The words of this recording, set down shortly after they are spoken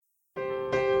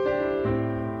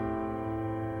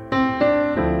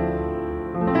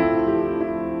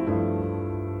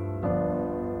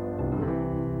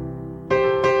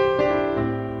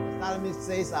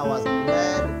says, I was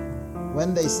glad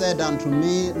when they said unto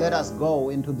me, let us go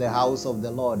into the house of the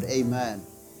Lord. Amen.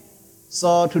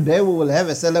 So today we will have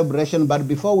a celebration, but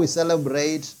before we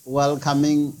celebrate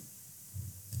welcoming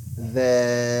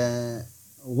the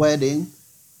wedding,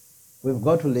 we've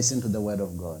got to listen to the word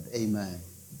of God. Amen.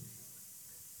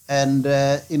 And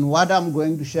in what I'm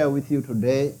going to share with you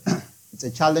today, it's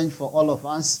a challenge for all of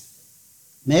us.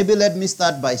 Maybe let me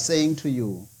start by saying to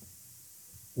you,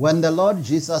 when the Lord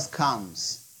Jesus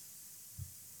comes,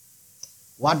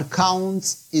 what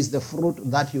counts is the fruit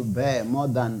that you bear more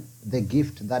than the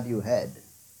gift that you had.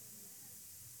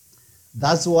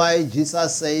 That's why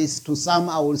Jesus says, to some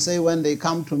I will say when they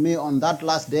come to me on that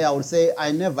last day, I will say,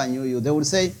 I never knew you. They will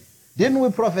say, didn't we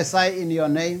prophesy in your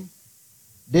name?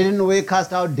 Didn't we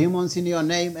cast out demons in your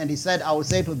name? And he said, I will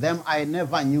say to them, I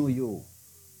never knew you.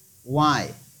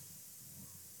 Why?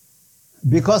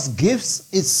 Because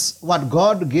gifts is what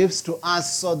God gives to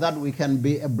us so that we can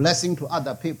be a blessing to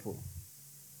other people.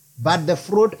 But the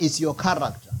fruit is your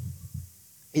character.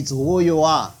 It's who you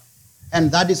are.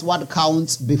 And that is what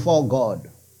counts before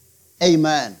God.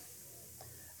 Amen.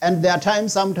 And there are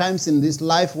times, sometimes in this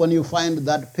life, when you find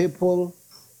that people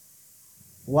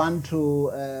want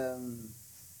to,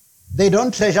 they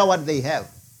don't treasure what they have.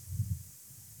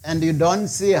 And you don't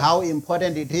see how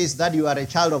important it is that you are a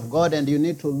child of God and you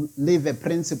need to live a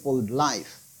principled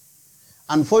life.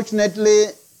 Unfortunately,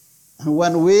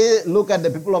 when we look at the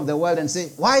people of the world and say,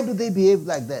 why do they behave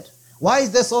like that? Why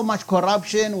is there so much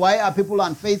corruption? Why are people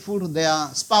unfaithful to their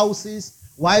spouses?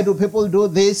 Why do people do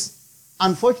this?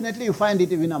 Unfortunately, you find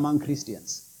it even among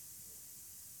Christians.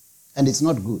 And it's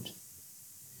not good.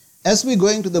 As we go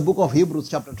into the book of Hebrews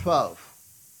chapter 12,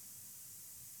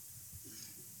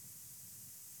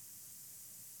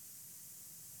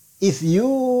 if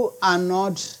you are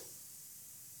not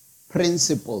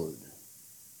principled,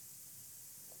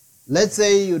 let's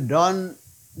say you don't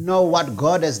know what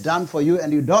God has done for you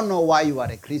and you don't know why you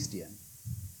are a Christian,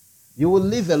 you will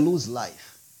live a loose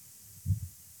life.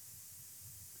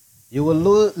 You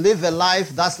will live a life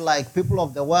that's like people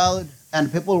of the world,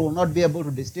 and people will not be able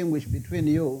to distinguish between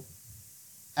you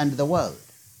and the world.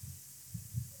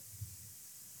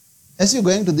 As you're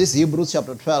going to this Hebrews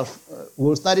chapter 12,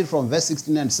 we'll study from verse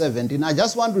 16 and 17. I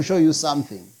just want to show you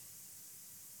something.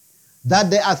 That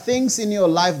there are things in your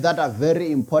life that are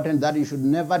very important that you should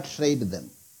never trade them.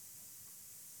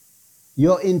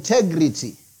 Your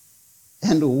integrity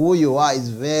and who you are is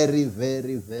very,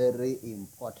 very, very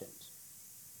important.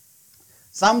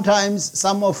 Sometimes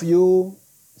some of you,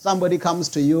 somebody comes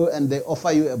to you and they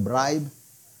offer you a bribe.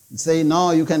 Say,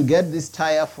 no, you can get this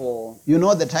tire for, you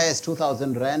know the tire is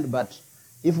 2,000 rand, but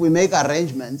if we make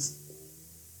arrangements,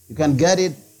 you can get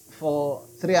it for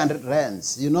 300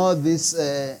 rands. You know, these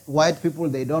white people,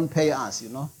 they don't pay us, you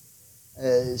know.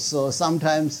 So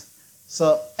sometimes,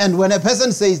 and when a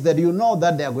person says that, you know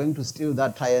that they are going to steal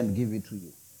that tire and give it to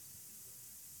you.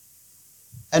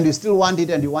 And you still want it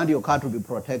and you want your car to be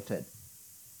protected.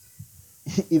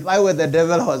 If I were the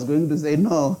devil, I was going to say,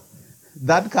 no.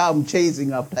 That car I'm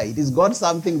chasing after it. It's got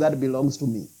something that belongs to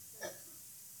me.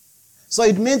 So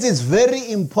it means it's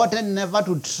very important never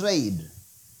to trade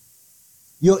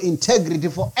your integrity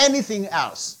for anything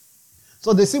else.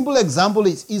 So the simple example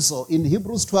is Esau in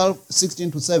Hebrews 12,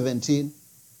 16 to 17.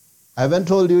 I haven't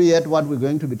told you yet what we're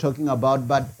going to be talking about,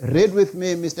 but read with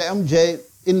me, Mr. MJ,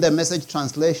 in the Message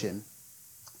translation.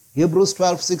 Hebrews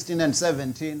 12, 16 and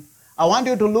 17. I want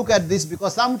you to look at this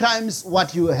because sometimes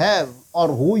what you have or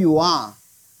who you are,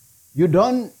 you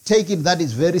don't take it that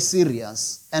is very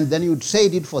serious and then you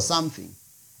trade it for something.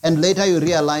 And later you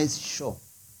realize, sure,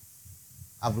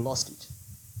 I've lost it.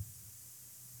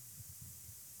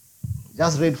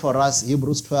 Just read for us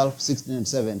Hebrews 12, 16 and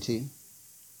 17.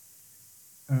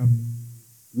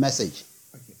 Message.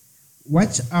 Okay.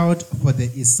 Watch out for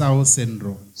the Esau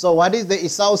syndrome. So what is the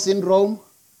Esau syndrome?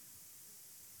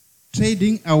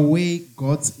 Trading away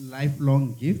God's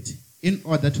lifelong gift in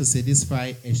order to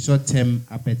satisfy a short-term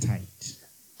appetite.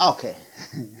 Okay.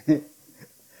 Do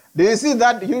you see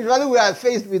that? Usually we are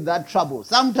faced with that trouble.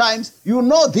 Sometimes you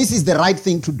know this is the right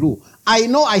thing to do. I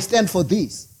know I stand for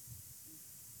this.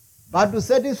 But to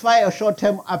satisfy a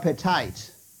short-term appetite,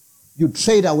 you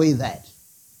trade away that.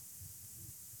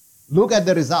 Look at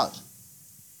the result.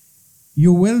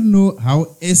 You well know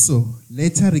how Esau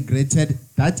later regretted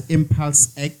that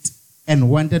impulse act and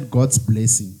wanted God's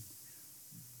blessing.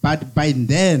 But by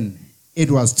then, it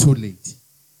was too late.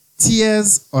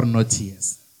 Tears or no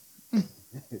tears.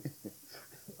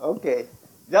 Okay.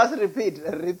 Just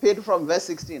repeat from verse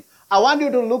 16. I want you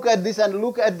to look at this and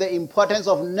look at the importance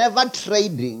of never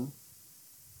trading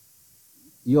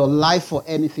your life for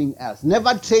anything else.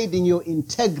 Never trading your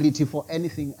integrity for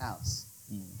anything else.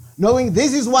 Knowing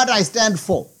this is what I stand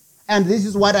for and this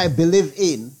is what I believe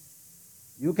in.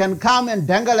 You can come and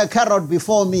dangle a carrot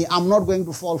before me. I'm not going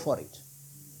to fall for it.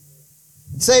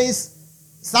 It says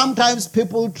sometimes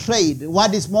people trade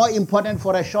what is more important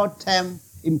for a short-term,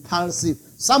 impulsive.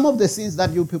 Some of the sins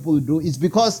that you people do is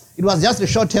because it was just a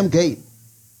short-term gain.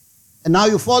 And now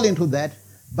you fall into that,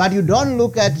 but you don't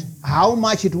look at how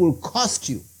much it will cost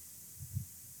you.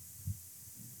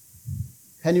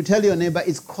 Can you tell your neighbor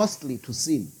it's costly to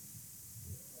sin?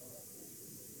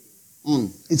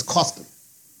 It's costly.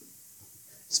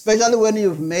 Especially when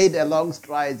you've made a lot of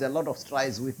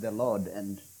strides with the Lord,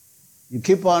 and you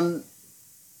keep on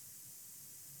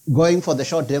going for the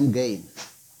short-term gain.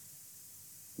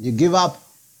 You give up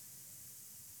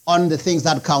on the things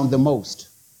that count the most.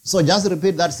 So just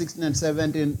repeat that 16 and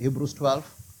 17, Hebrews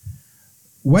 12.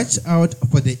 Watch out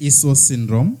for the Esau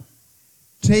syndrome,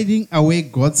 trading away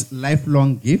God's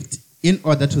lifelong gift in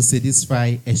order to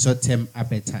satisfy a short-term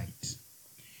appetite.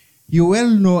 You well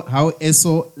know how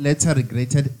Esau later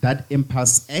regretted that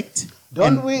impulse act.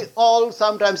 Don't we all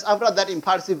sometimes, after that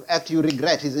impulsive act, you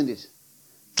regret, isn't it?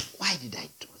 Why did I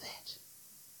do that?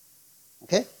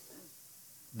 Okay?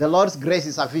 The Lord's grace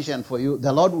is sufficient for you.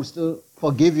 The Lord will still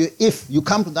forgive you if you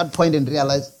come to that point and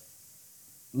realize,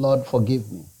 Lord, forgive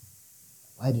me.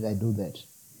 Why did I do that?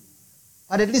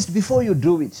 But at least before you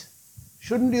do it,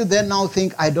 shouldn't you then now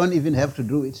think, I don't even have to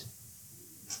do it?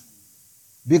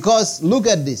 Because look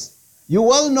at this. You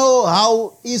well know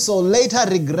how Esau later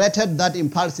regretted that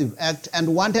impulsive act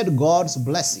and wanted God's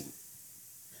blessing.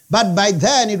 But by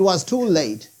then it was too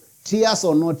late, tears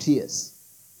or no tears.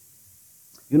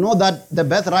 You know that the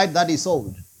birthright that he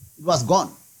sold, it was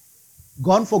gone.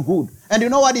 Gone for good. And you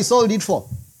know what he sold it for?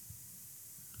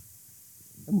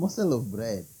 A morsel of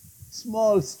bread.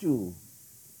 Small stew.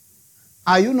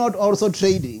 Are you not also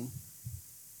trading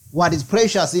what is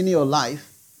precious in your life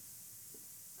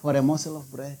for a morsel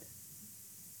of bread?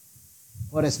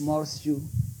 For a small stew?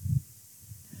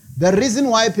 The reason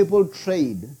why people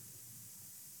trade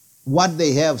what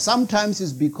they have sometimes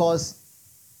is because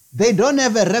they don't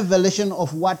have a revelation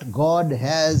of what God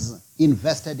has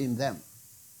invested in them.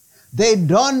 They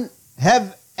don't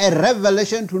have a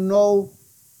revelation to know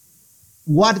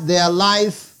what their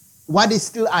life, what is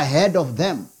still ahead of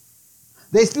them.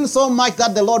 There's still so much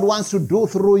that the Lord wants to do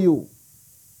through you.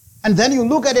 And then you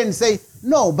look at it and say,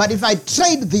 no, but if I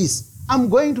trade this, I'm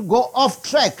going to go off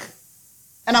track.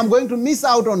 And I'm going to miss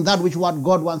out on that which what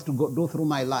God wants to do through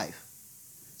my life.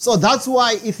 So that's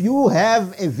why if you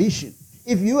have a vision,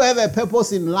 if you have a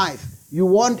purpose in life, you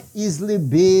won't easily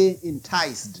be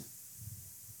enticed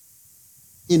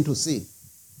into sin.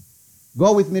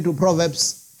 Go with me to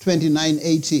Proverbs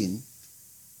 29:18.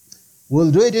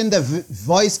 We'll do it in the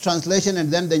Voice translation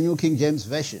and then the New King James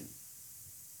Version.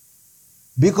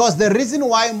 Because the reason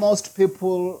why most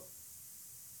people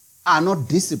are not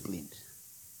disciplined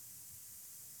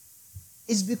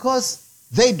is because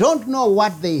they don't know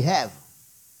what they have.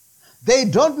 They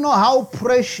don't know how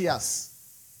precious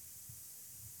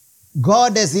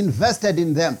God has invested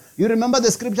in them. You remember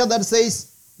the scripture that says,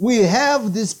 we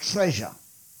have this treasure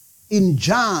in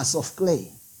jars of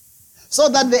clay, so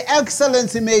that the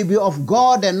excellency may be of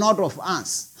God and not of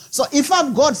us. So if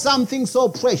I've got something so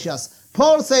precious,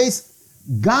 Paul says,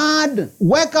 God,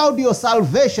 work out your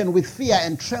salvation with fear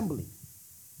and trembling.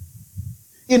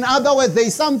 In other words, there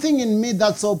is something in me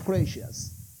that's so precious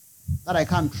that I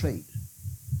can't trade.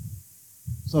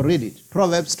 So read it.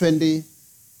 Proverbs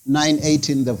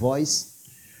 29:18, the Voice,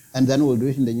 and then we'll do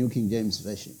it in the New King James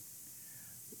Version.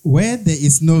 Where there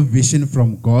is no vision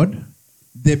from God,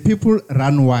 the people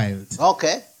run wild.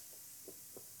 Okay.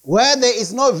 Where there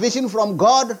is no vision from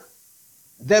God,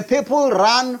 the people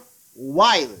run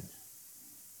wild.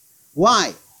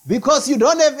 Why? Because you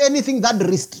don't have anything that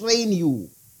restrains you.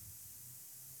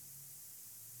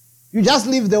 You just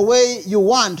live the way you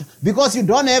want because you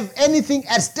don't have anything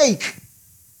at stake.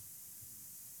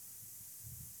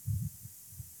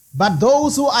 But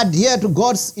those who adhere to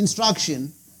God's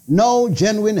instruction know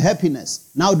genuine happiness.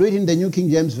 Now do it in the New King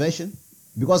James Version,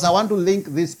 because I want to link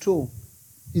these two.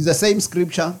 It's the same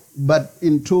scripture, but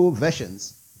in two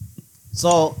versions.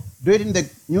 So do it in the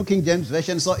New King James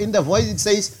Version. So in the Voice it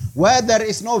says, where there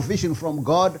is no vision from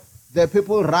God, the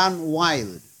people run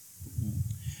wild.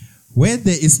 Where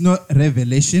there is no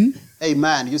revelation.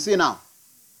 Amen. You see now.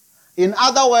 In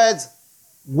other words,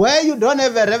 where you don't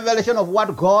have a revelation of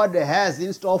what God has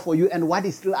in store for you and what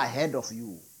is still ahead of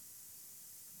you,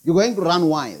 you're going to run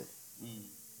wild.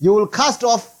 You will cast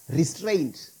off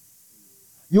restraint.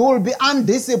 You will be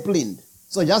undisciplined.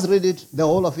 So just read it, the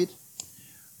whole of it.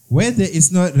 Where there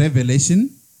is no revelation,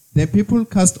 the people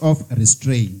cast off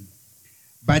restraint.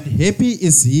 But happy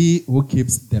is he who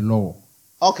keeps the law.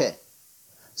 Okay.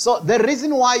 So the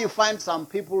reason why you find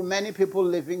many people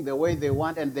living the way they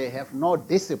want and they have no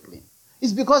discipline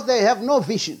is because they have no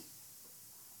vision.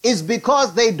 It's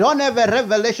because they don't have a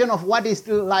revelation of what is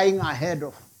still lying ahead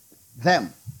of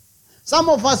them. Some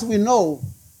of us, we know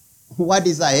what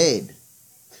is ahead.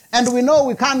 And we know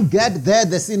we can't get there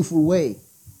the sinful way.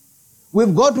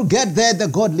 We've got to get there the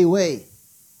godly way.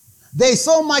 There is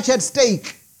so much at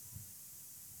stake.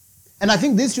 And I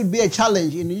think this should be a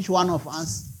challenge in each one of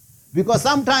us. Because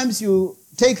sometimes you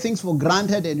take things for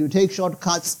granted and you take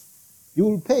shortcuts. You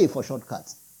will pay for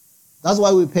shortcuts. That's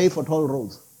why we pay for toll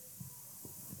roads.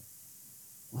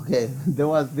 Okay, there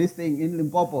was this thing in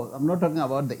Limpopo. I'm not talking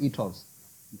about the e-tolls.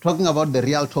 I'm talking about the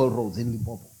real toll roads in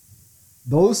Limpopo.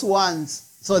 Those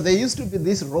ones, so there used to be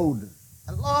this road,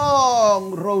 a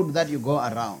long road that you go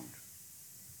around.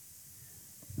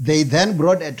 They then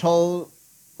brought a toll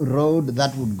road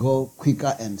that would go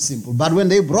quicker and simple. But when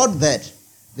they brought that,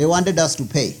 they wanted us to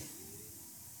pay.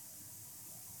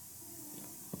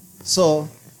 So,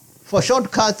 for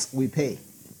shortcuts, we pay.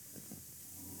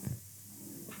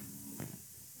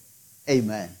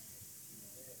 Amen.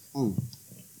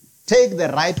 Take the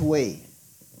right way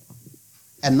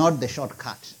and not the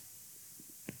shortcut.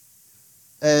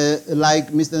 Like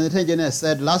Mr. Netanyahu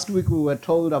said, last week we were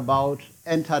told about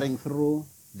entering through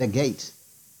the gate.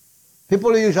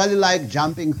 People usually like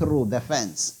jumping through the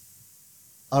fence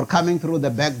or coming through the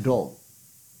back door.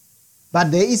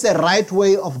 But there is a right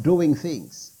way of doing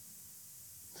things.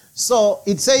 So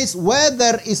it says, where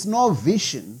there is no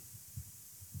vision,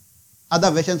 other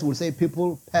versions will say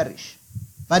people perish.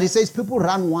 But it says people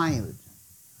run wild.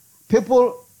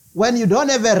 People, when you don't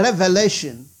have a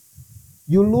revelation,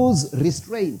 you lose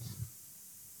restraint.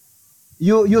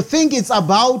 You think it's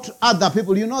about other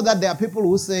people. You know that there are people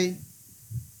who say,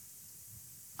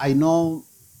 I know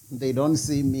they don't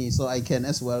see me, so I can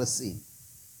as well sin.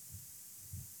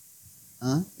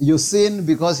 You sin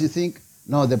because you think,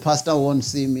 no, the pastor won't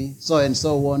see me, so and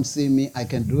so won't see me, I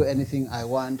can do anything I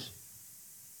want.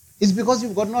 It's because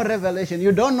you've got no revelation.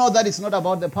 You don't know that it's not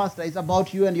about the pastor, it's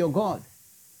about you and your God.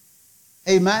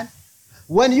 Amen?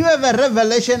 When you have a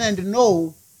revelation and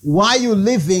know why you're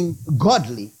living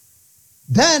godly,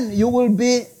 then you will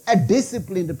be a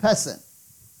disciplined person.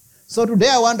 So today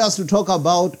I want us to talk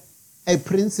about a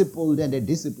principled and a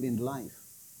disciplined life.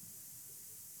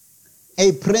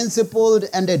 A principled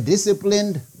and a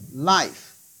disciplined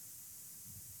life.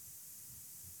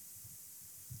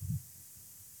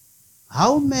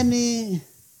 How many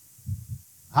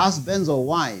husbands or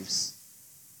wives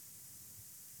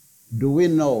do we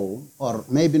know, or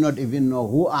maybe not even know,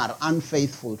 who are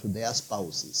unfaithful to their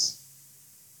spouses?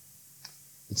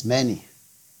 It's many.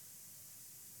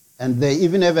 And they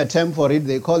even have a term for it.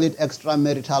 They call it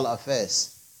extramarital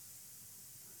affairs.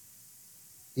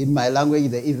 In my language,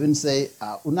 they even say,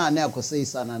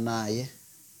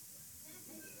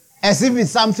 as if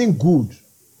it's something good.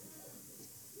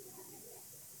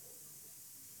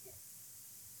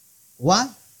 What?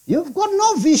 You've got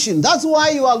no vision. That's why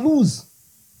you are loose.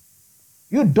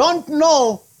 You don't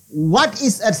know what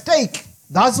is at stake.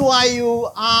 That's why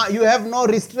you have no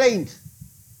restraint.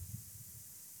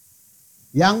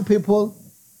 Young people,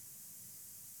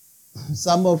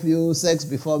 some of you sex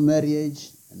before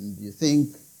marriage, and you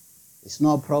think it's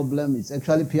no problem. It's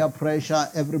actually peer pressure.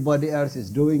 Everybody else is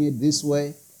doing it this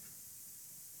way.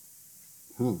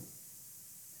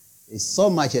 There's so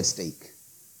much at stake.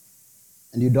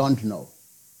 And you don't know.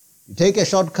 You take a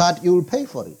shortcut, you will pay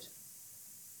for it.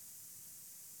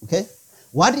 Okay?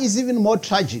 What is even more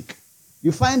tragic,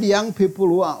 you find young people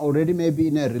who are already maybe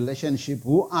in a relationship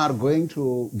who are going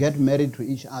to get married to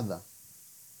each other.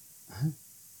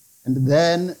 And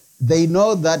then they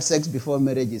know that sex before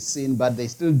marriage is sin, but they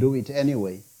still do it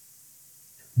anyway.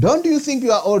 Don't you think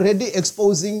you are already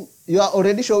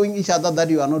showing each other that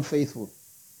you are not faithful?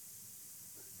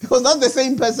 Because that's the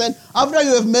same person. After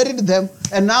you have married them,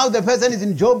 and now the person is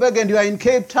in Joburg and you are in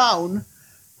Cape Town,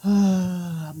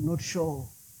 I'm not sure.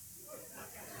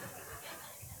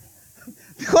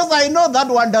 Because I know that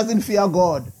one doesn't fear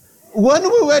God. When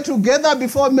we were together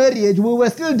before marriage, we were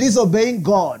still disobeying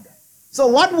God. So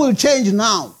what will change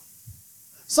now?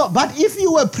 But if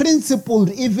you were principled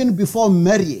even before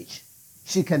marriage,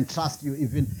 she can trust you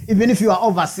even if you are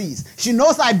overseas. She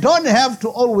knows I don't have to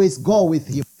always go with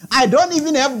him. I don't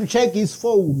even have to check his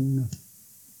phone.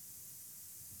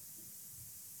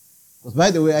 Because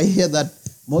by the way, I hear that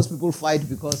most people fight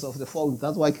because of the phone.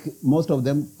 That's why most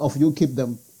of you keep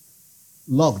them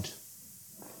locked.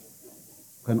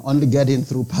 You can only get in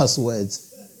through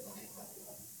passwords.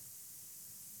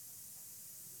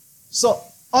 So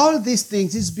all these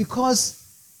things is because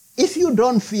if you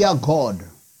don't fear God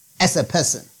as a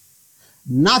person,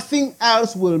 nothing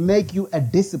else will make you a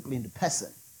disciplined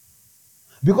person.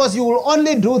 Because you will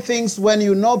only do things when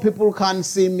you know people can't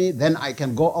see me, then I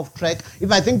can go off track.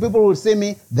 If I think people will see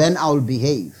me, then I will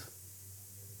behave.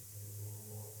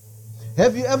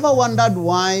 Have you ever wondered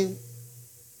why,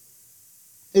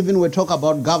 even we talk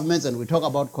about governments and we talk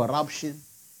about corruption,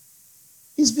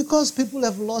 it's because people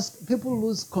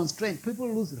lose constraint, people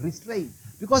lose restraint,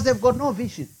 because they've got no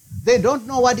vision. They don't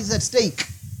know what is at stake.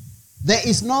 There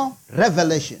is no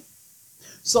revelation.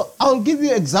 So I'll give you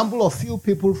an example of few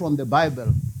people from the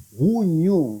Bible who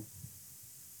knew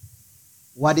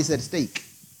what is at stake.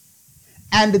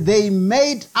 And they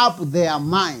made up their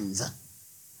minds.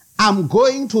 I'm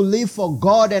going to live for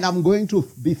God and I'm going to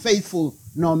be faithful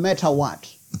no matter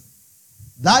what.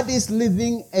 That is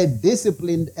living a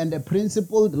disciplined and a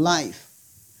principled life.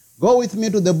 Go with me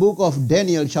to the book of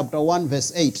Daniel chapter 1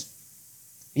 verse 8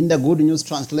 in the Good News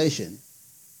Translation.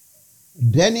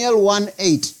 Daniel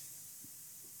 1:8.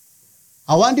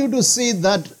 I want you to see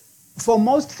that for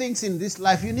most things in this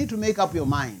life, you need to make up your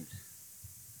mind.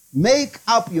 Make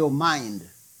up your mind.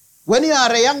 When you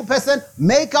are a young person,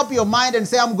 make up your mind and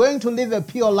say, I'm going to live a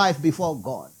pure life before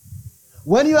God.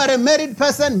 When you are a married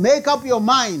person, make up your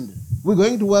mind. We're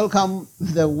going to welcome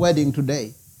the wedding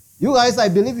today. You guys, I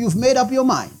believe you've made up your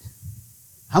mind.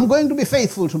 I'm going to be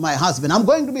faithful to my husband. I'm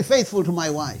going to be faithful to my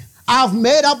wife. I've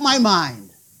made up my mind.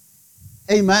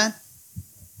 Amen.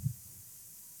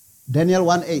 Daniel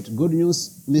 1:8. Good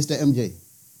news, Mr. MJ.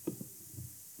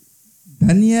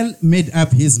 Daniel made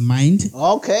up his mind.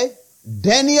 Okay.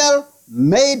 Daniel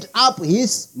made up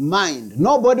his mind.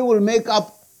 Nobody will make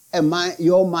up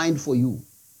your mind for you.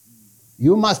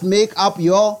 You must make up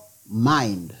your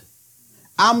mind.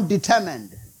 I'm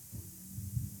determined.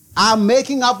 I'm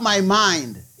making up my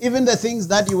mind. Even the things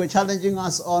that you were challenging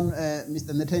us on,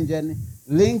 Mr. Netanjani,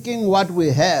 linking what we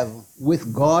have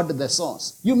with God, the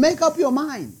source. You make up your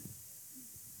mind.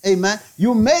 Amen.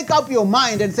 You make up your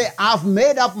mind and say, I've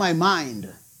made up my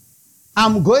mind.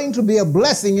 I'm going to be a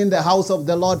blessing in the house of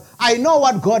the Lord. I know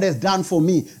what God has done for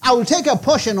me. I will take a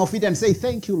portion of it and say,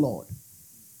 thank you, Lord.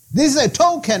 This is a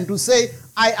token to say,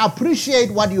 I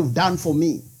appreciate what you've done for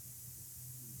me.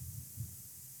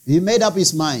 He made up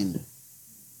his mind.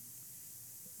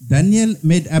 Daniel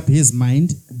made up his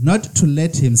mind not to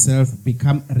let himself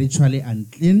become ritually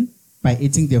unclean by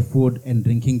eating the food and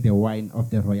drinking the wine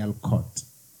of the royal court.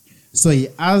 So he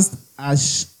asked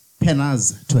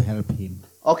Ashpenaz to help him.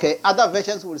 Okay, other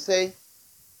versions will say,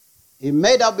 he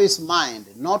made up his mind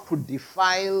not to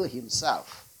defile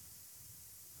himself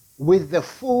with the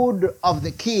food of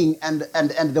the king and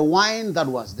the wine that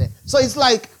was there. So it's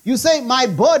like you say, my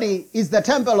body is the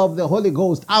temple of the Holy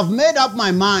Ghost. I've made up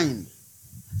my mind.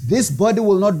 This body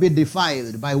will not be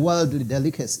defiled by worldly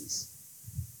delicacies.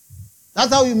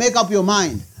 That's how you make up your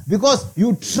mind. Because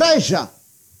you treasure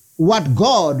what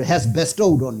God has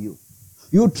bestowed on you.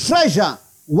 You treasure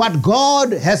what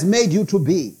God has made you to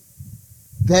be.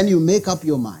 Then you make up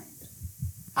your mind.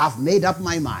 I've made up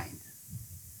my mind.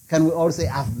 Can we all say,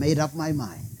 I've made up my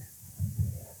mind?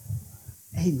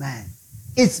 Amen.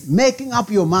 It's making up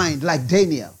your mind like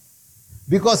Daniel.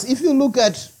 Because if you look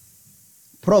at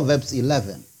Proverbs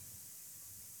 11,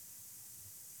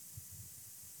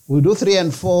 we'll do 3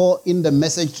 and 4 in the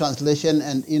Message translation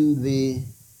and in the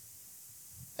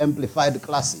Amplified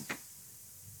Classic.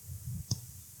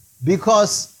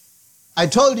 Because I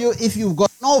told you, if you've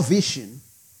got no vision,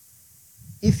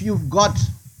 if you've got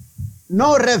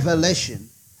no revelation,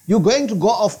 you're going to go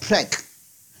off track.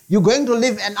 You're going to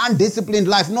live an undisciplined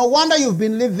life. No wonder you've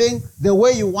been living the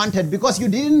way you wanted, because you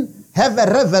didn't have a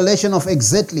revelation of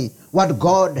exactly what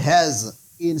God has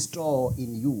in store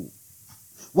in you.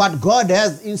 What God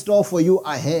has in store for you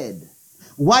ahead.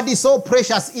 What is so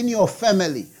precious in your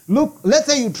family. Look, let's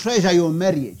say you treasure your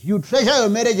marriage. You treasure your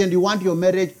marriage and you want your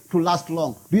marriage to last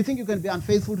long. Do you think you can be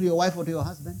unfaithful to your wife or to your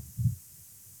husband?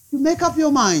 You make up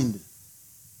your mind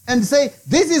and say,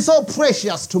 this is so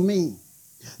precious to me.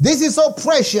 This is so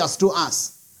precious to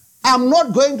us. I'm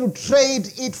not going to trade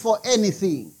it for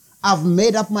anything. I've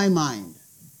made up my mind.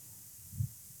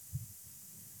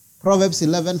 Proverbs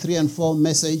 11, 3 and 4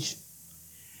 Message.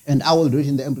 And I will do it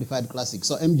in the Amplified Classic.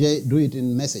 So MJ, do it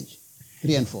in Message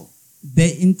 3 and 4.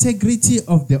 The integrity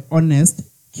of the honest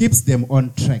keeps them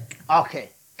on track. Okay.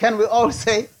 Can we all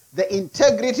say, the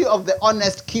integrity of the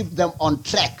honest keeps them on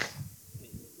track?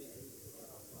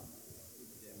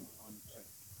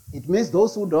 It means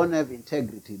those who don't have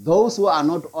integrity, those who are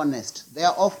not honest, they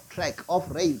are off track, off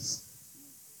rails.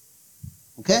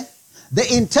 Okay?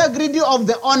 The integrity of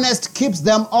the honest keeps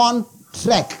them on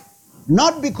track.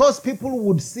 Not because people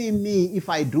would see me if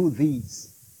I do this.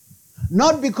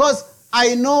 Not because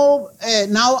I know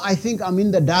now I think I'm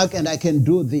in the dark and I can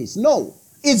do this. No.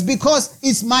 It's because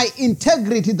it's my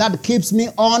integrity that keeps me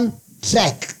on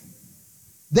track.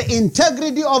 The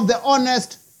integrity of the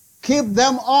honest keep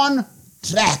them on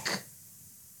track.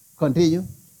 Continue.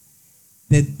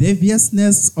 The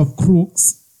deviousness of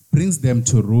crooks brings them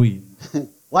to ruin.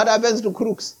 What happens to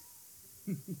crooks?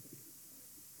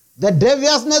 The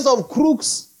deviousness of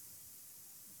crooks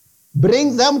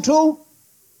brings them to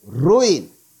ruin.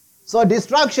 So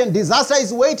destruction, disaster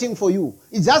is waiting for you.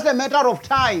 It's just a matter of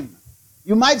time.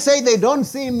 You might say they don't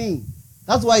see me.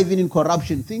 That's why even in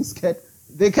corruption, things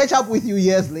they catch up with you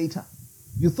years later.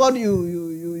 You thought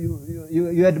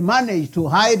you had managed to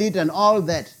hide it and all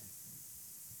that.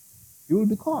 You will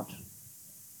be caught.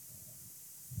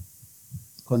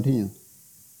 Continue.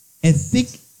 A thick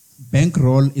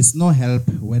bankroll is no help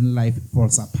when life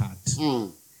falls apart.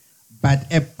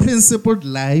 But a principled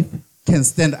life can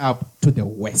stand up to the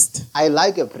worst. I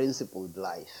like a principled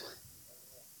life.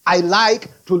 I like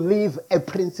to live a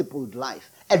principled life,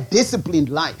 a disciplined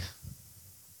life,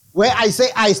 where I say,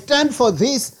 I stand for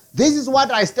this. This is what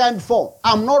I stand for.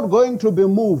 I'm not going to be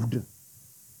moved.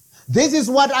 This is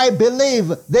what I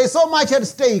believe. There's so much at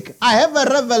stake. I have a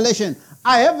revelation.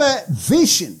 I have a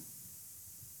vision.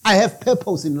 I have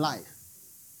purpose in life.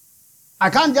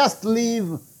 I can't just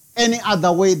live any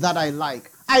other way that I like.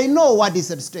 I know what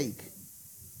is at stake.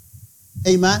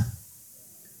 Amen.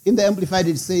 In the Amplified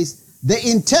it says, the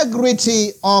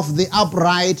integrity of the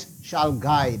upright shall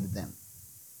guide them.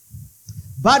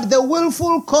 But the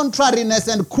willful contrariness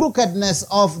and crookedness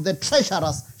of the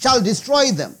treacherous shall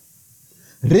destroy them.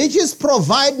 Riches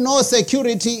provide no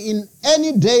security in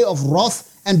any day of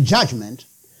wrath and judgment,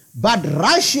 but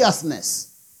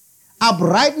righteousness,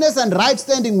 uprightness, and right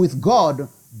standing with God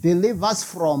deliver us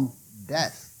from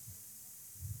death.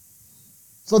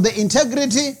 So the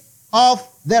integrity of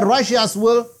the righteous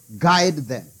will guide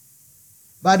them.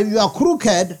 But if you are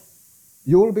crooked,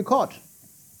 you will be caught.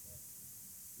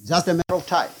 Just a matter of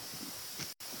time.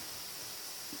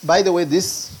 By the way,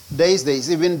 these days there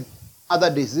is even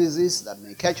other diseases that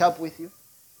may catch up with you.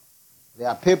 There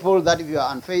are people that if you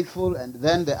are unfaithful and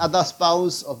then the other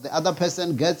spouse of the other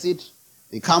person gets it,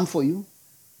 they come for you.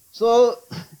 So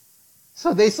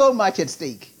there's so much at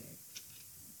stake.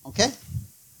 Okay?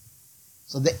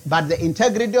 But the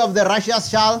integrity of the righteous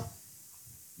shall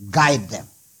guide them.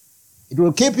 It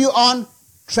will keep you on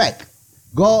track.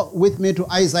 Go with me to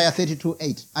Isaiah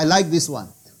 32:8. I like this one.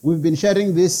 We've been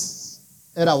sharing this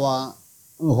at our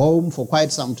home for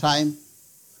quite some time.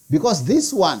 Because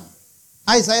this one,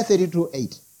 Isaiah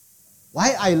 32:8,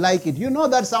 why I like it, you know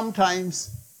that sometimes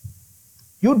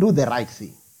you do the right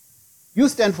thing. You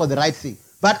stand for the right thing.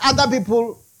 But other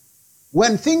people,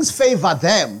 when things favor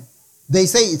them, they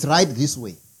say it's right this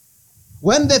way.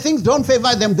 When the things don't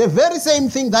favor them, the very same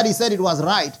thing that he said it was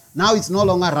right, now it's no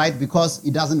longer right because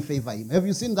it doesn't favor him. Have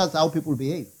you seen that's how people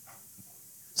behave?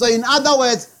 So in other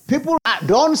words, people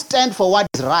don't stand for what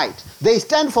is right. They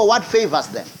stand for what favors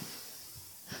them.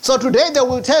 So today they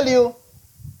will tell you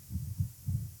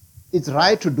it's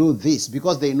right to do this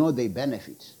because they know they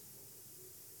benefit.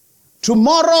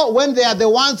 Tomorrow, when they are the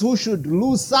ones who should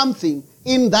lose something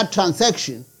in that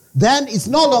transaction, then it's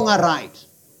no longer right.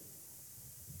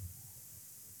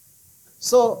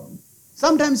 So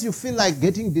sometimes you feel like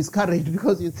getting discouraged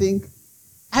because you think,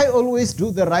 I always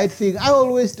do the right thing. I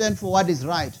always stand for what is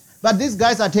right. But these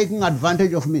guys are taking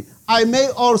advantage of me. I may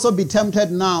also be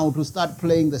tempted now to start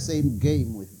playing the same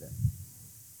game with them.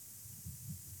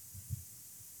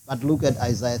 But look at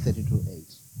Isaiah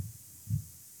 32:8.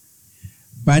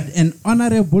 But an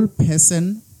honorable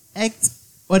person acts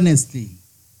honestly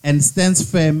and stands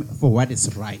firm for what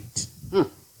is right.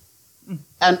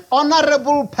 An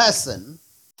honorable person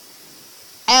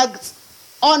acts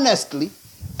honestly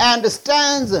and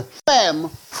stands firm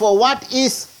for what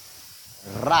is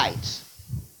right.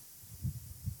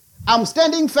 I'm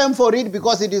standing firm for it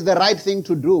because it is the right thing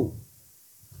to do.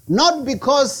 Not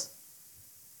because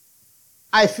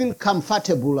I feel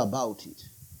comfortable about it.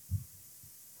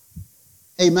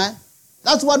 Amen?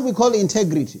 That's what we call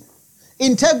integrity.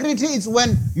 Integrity is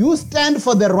when you stand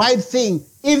for the right thing,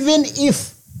 even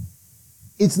if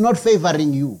it's not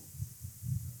favoring you.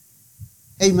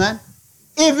 Amen?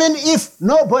 Even if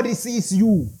nobody sees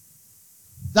you.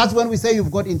 That's when we say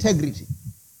you've got integrity.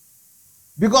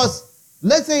 Because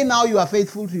let's say now you are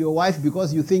faithful to your wife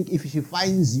because you think if she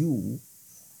finds you,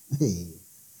 you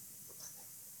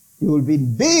will be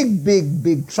in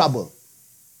big trouble.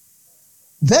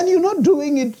 Then you're not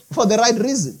doing it for the right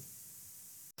reason.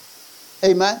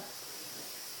 Amen?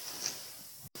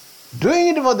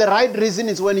 Doing it for the right reason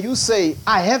is when you say,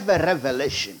 I have a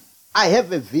revelation. I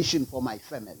have a vision for my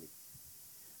family.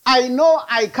 I know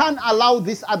I can't allow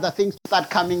these other things to start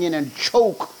coming in and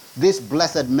choke this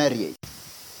blessed marriage.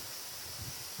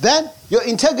 Then your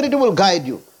integrity will guide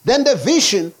you. Then the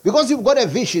vision, because you've got a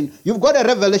vision, you've got a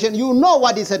revelation, you know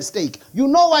what is at stake. You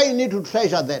know why you need to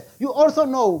treasure that. You also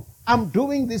know, I'm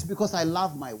doing this because I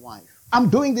love my wife. I'm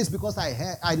doing this because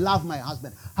I love my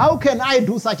husband. How can I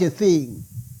do such a thing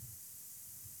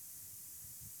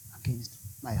against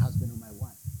my husband or my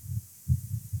wife?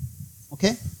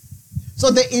 Okay?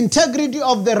 So the integrity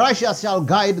of the righteous shall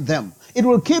guide them. It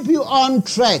will keep you on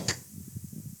track.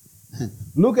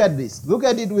 Look at this. Look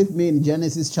at it with me in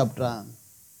Genesis chapter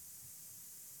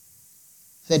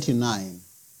 39.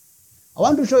 I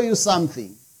want to show you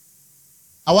something.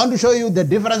 I want to show you the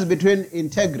difference between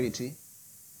integrity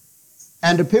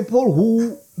and people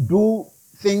who do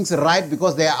things right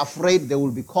because they are afraid they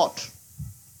will be caught.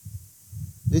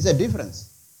 There's a difference.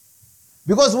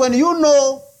 Because when you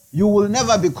know you will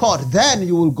never be caught, then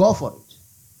you will go for it.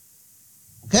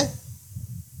 Okay?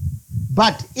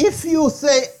 But if you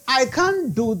say, I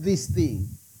can't do this thing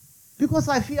because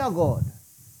I fear God,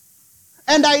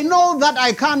 and I know that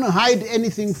I can't hide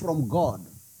anything from God.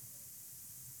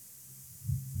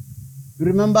 You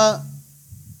remember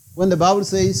when the Bible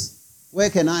says, where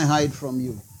can I hide from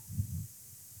you?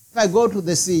 If I go to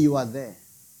the sea, you are there.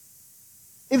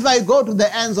 If I go to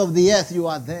the ends of the earth, you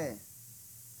are there.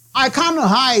 I can't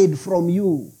hide from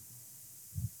you.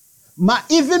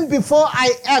 Even before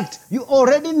I act, you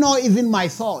already know even my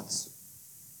thoughts.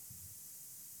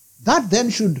 That then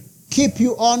should keep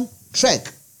you on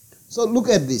track. So look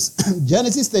at this.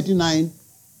 Genesis 39,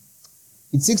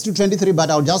 it's 6 to 23, but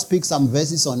I'll just pick some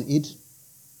verses on it.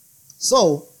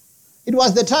 So, it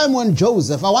was the time when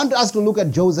Joseph, I want us to look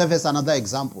at Joseph as another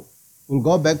example. We'll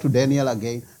go back to Daniel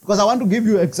again, because I want to give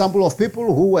you an example of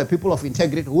people who were people of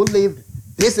integrity, who lived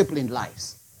disciplined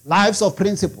lives, lives of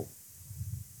principle.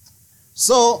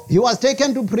 So, he was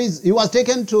taken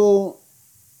to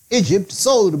Egypt,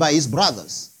 sold by his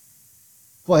brothers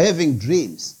for having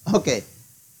dreams. Okay.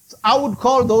 So I would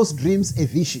call those dreams a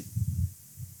vision.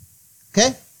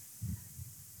 Okay?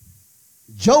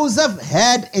 Joseph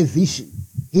had a vision.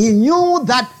 He knew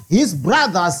that his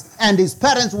brothers and his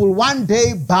parents will one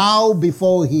day bow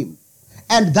before him.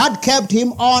 And that kept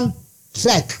him on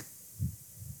track.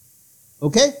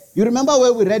 Okay? You remember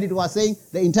where we read it was saying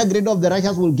the integrity of the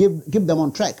righteous will keep them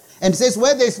on track. And it says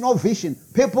where there is no vision,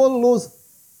 people lose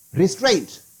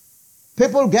restraint.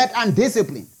 People get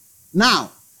undisciplined.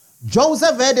 Now,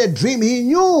 Joseph had a dream. He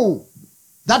knew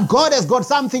that God has got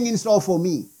something in store for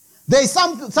me. There is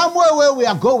somewhere where we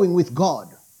are going with God.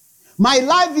 My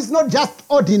life is not just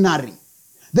ordinary.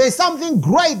 There is something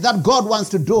great that God wants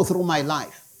to do through my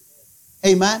life.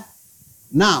 Amen?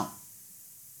 Now,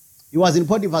 he was in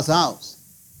Potiphar's house.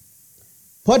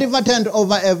 Potiphar turned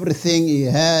over everything he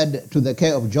had to the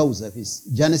care of Joseph. It's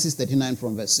Genesis 39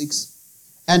 from verse 6.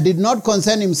 And did not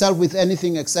concern himself with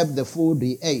anything except the food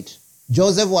he ate.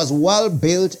 Joseph was well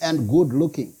built and good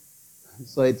looking.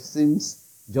 So it seems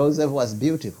Joseph was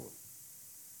beautiful.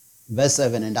 Verse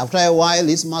 7, and after a while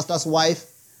his master's wife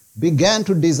began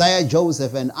to desire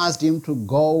Joseph and asked him to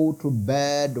go to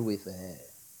bed with her.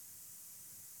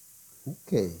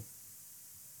 Okay.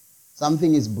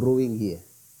 Something is brewing here.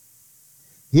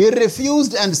 He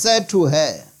refused and said to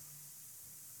her,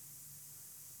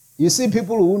 you see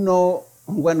people who know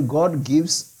when God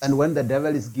gives and when the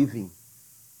devil is giving.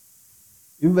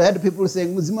 You've heard people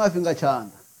saying, Muzima finger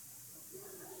chanda.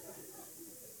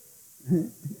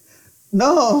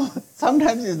 No,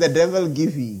 sometimes it's the devil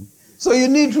giving. So you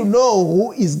need to know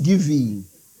who is giving.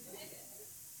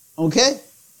 Okay?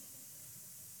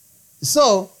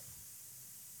 So,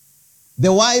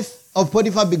 the wife of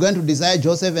Potiphar began to desire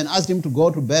Joseph and asked him to go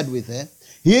to bed with her.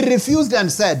 He refused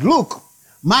and said, look,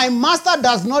 my master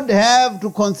does not have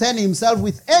to concern himself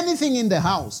with anything in the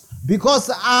house because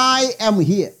I am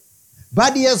here.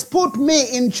 But he has put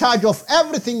me in charge of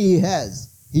everything he has.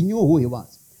 He knew who he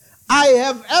was. I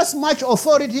have as much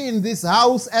authority in this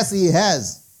house as he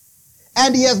has.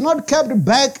 And he has not kept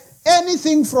back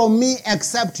anything from me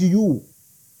except you.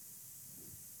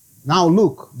 Now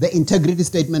look, the integrity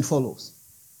statement follows.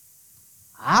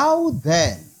 How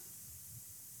then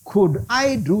could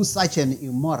I do such an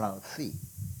immoral thing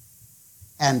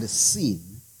and sin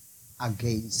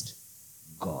against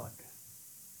God?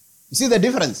 You see the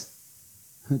difference?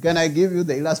 Can I give you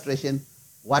the illustration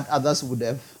what others would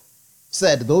have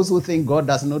said? Those who think God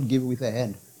does not give with a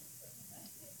hand.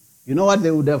 You know what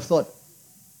they would have thought?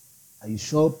 Are you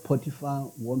sure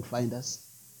Potiphar won't find us?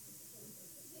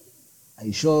 Are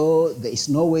you sure there is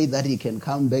no way that he can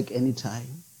come back anytime?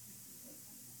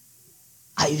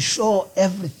 Are you sure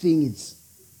everything is...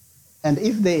 And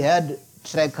if they had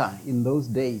tracker in those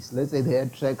days, let's say they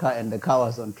had tracker and the car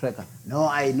was on tracker. No,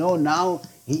 I know now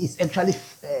he is actually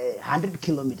 100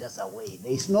 kilometers away.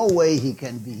 There is no way he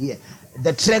can be here.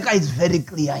 The tracker is very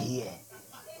clear here.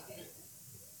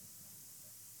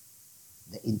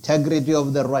 The integrity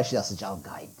of the righteous shall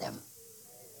guide them.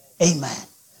 Amen.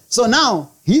 So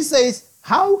now he says,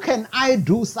 how can I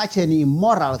do such an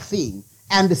immoral thing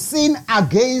and sin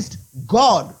against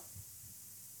God?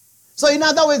 So in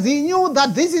other words, he knew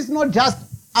that this is not just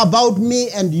about me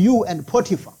and you and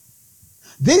Potiphar.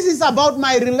 This is about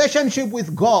my relationship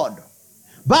with God.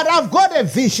 But I've got a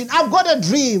vision. I've got a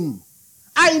dream.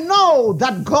 I know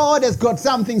that God has got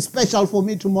something special for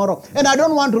me tomorrow, and I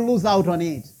don't want to lose out on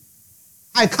it.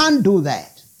 I can't do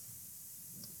that.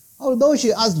 Although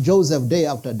she asked Joseph day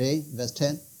after day, verse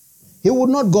 10, he would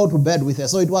not go to bed with her,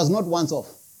 so it was not once off.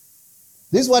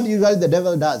 This is what usually the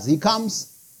devil does. He comes,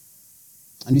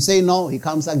 and you say no, he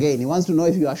comes again. He wants to know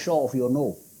if you are sure of your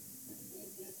no.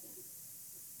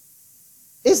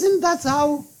 Isn't that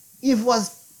how Eve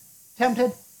was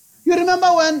tempted? You remember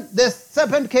when the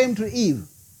serpent came to Eve?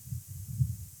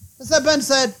 The serpent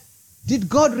said, did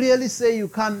God really say you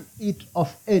can't eat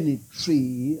of any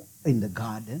tree in the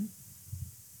garden?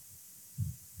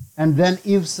 And then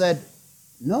Eve said,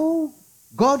 no,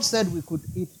 God said we could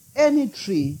eat any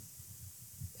tree,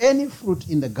 any fruit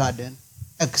in the garden,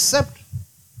 except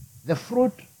the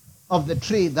fruit of the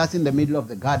tree that's in the middle of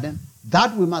the garden.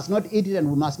 That we must not eat it, and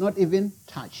we must not even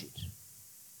touch it.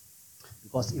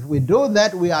 Because if we do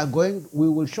that, we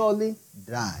will surely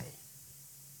die.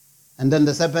 And then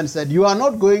the serpent said, you are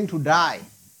not going to die.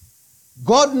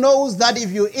 God knows that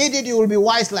if you eat it, you will be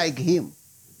wise like him.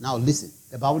 Now listen,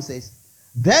 the Bible says,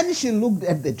 then she looked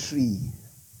at the tree,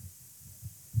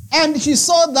 and she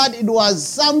saw that it was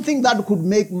something that could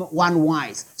make one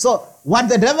wise. So what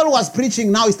the devil was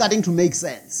preaching now is starting to make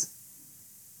sense.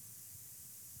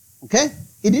 Okay?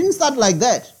 It didn't start like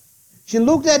that. She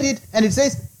looked at it, and it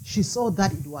says, she saw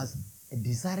that it was a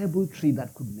desirable tree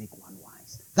that could make one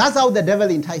wise. That's how the devil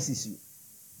entices you.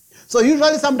 So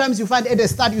usually sometimes you find at the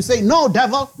start you say, no,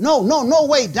 devil, no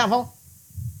way, devil.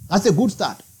 That's a good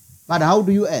start. But how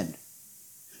do you end?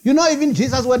 You know, even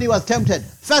Jesus, when he was tempted,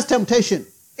 first temptation,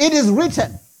 it is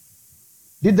written.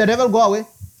 Did the devil go away?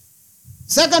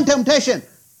 Second temptation,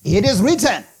 it is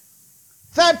written.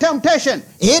 Third temptation,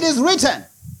 it is written.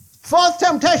 Fourth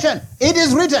temptation, it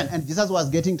is written. And Jesus was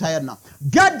getting tired now.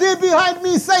 Get thee behind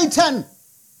me, Satan.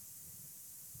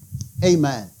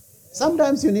 Amen.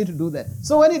 Sometimes you need to do that.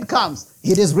 So when it comes,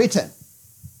 it is written.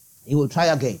 He will try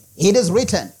again. It is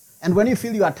written. And when you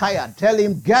feel you are tired, tell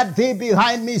him, get thee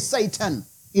behind me, Satan,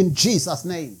 in Jesus'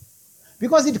 name.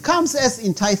 Because it comes as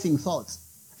enticing thoughts.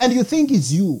 And you think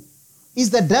it's you. It's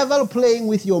the devil playing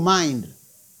with your mind.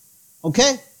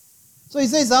 Okay? So he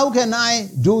says, how can I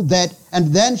do that?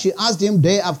 And then she asked him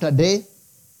day after day,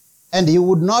 and he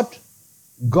would not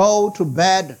go to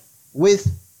bed with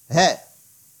her.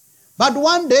 But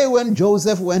one day when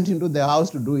Joseph went into the house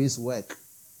to do his work,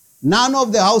 none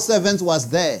of the house servants was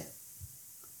there.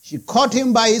 She caught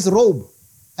him by his robe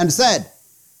and said,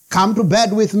 come to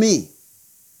bed with me.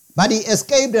 But he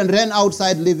escaped and ran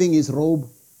outside, leaving his robe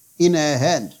in her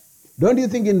hand. Don't you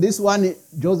think in this one,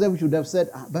 Joseph should have said,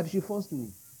 but she forced me.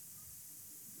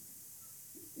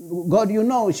 God, you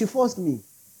know, she forced me.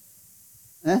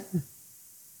 Eh?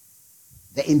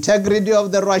 The integrity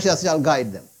of the righteous shall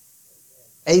guide them.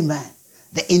 Amen.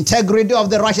 The integrity of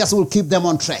the righteous will keep them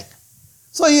on track.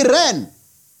 So he ran.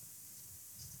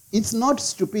 It's not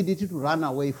stupidity to run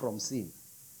away from sin.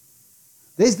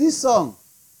 There's this song.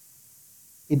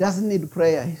 It doesn't need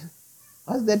prayer.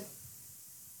 What's that?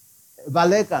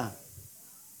 Baleka.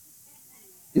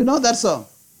 You know that song?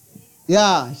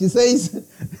 Yeah, she says,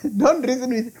 don't reason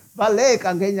with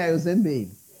Baleka Ngenya Yosembe.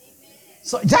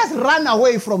 So just run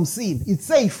away from sin. It's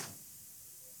safe.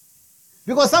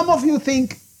 Because some of you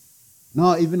think,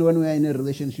 no, even when we are in a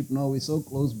relationship, no, we're so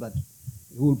close, but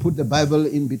we will put the Bible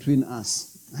in between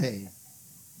us. Hey.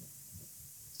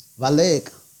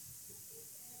 Baleka.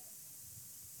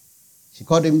 She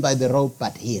caught him by the rope,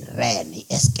 but he ran. He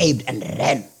escaped and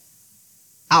ran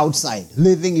outside,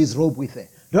 leaving his rope with her.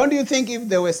 Don't you think if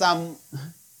there were some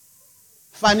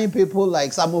funny people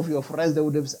like some of your friends, they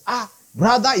would have said,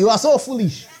 brother, you are so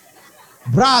foolish.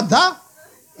 Brother,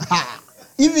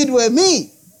 if it were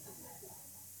me,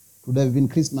 it would have been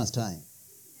Christmas time.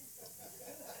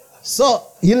 So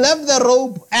he left the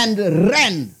rope and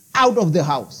ran out of the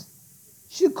house.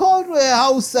 She called her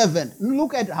house servant.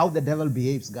 Look at how the devil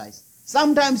behaves, guys.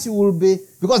 Sometimes you will be,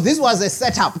 because this was a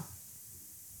setup.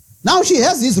 Now she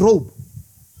has this robe.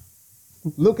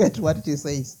 Look at what she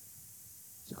says.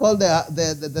 She called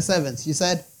the servants.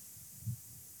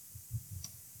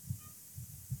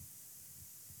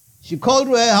 She called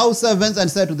her house servants and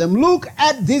said to them, look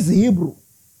at this Hebrew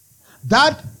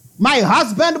that my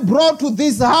husband brought to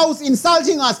this house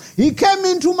insulting us. He came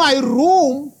into my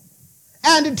room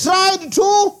and tried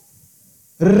to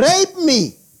rape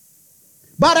me.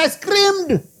 But I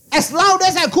screamed as loud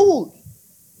as I could.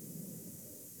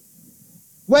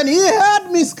 When he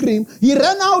heard me scream, he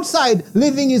ran outside,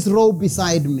 leaving his robe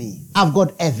beside me. I've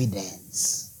got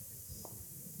evidence.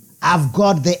 I've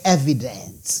got the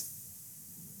evidence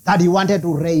that he wanted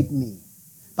to rape me.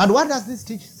 But what does this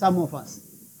teach some of us?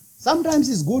 Sometimes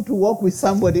it's good to walk with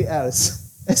somebody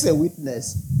else as a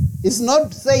witness. It's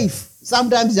not safe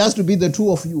sometimes just to be the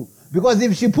two of you. Because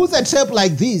if she puts a trap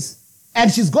like this, and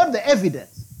she's got the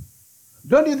evidence,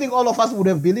 don't you think all of us would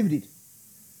have believed it?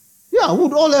 Yeah,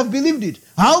 would all have believed it.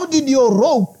 How did your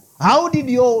robe, how did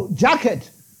your jacket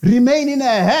remain in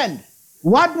her hand?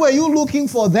 What were you looking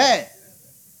for there?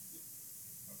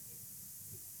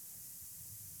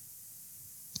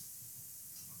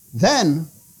 Then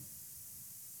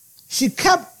she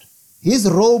kept his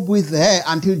robe with her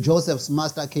until Joseph's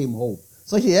master came home.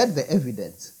 So she had the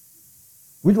evidence,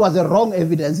 which was the wrong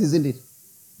evidence, isn't it?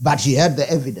 But she had the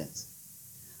evidence.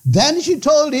 Then she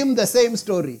told him the same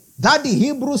story. That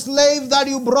Hebrew slave that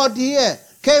you brought here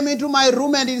came into my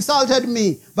room and insulted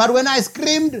me. But when I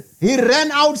screamed, he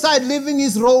ran outside, leaving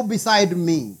his robe beside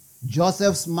me.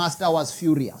 Joseph's master was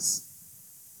furious.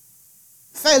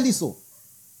 Fairly so.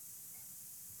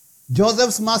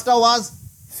 Joseph's master was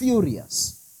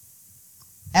furious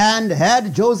and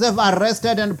had Joseph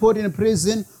arrested and put in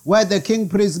prison where the king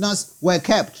prisoners were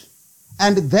kept.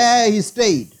 And there he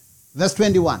stayed. Verse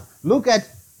 21. Look at,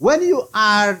 when you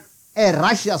are a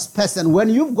righteous person, when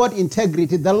you've got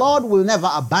integrity, the Lord will never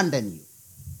abandon you.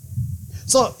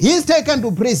 So he's taken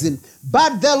to prison,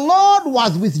 but the Lord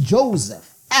was with Joseph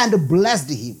and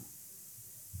blessed him.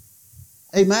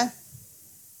 Amen.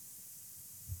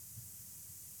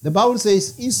 The Bible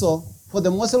says Esau, for the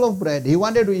morsel of bread, he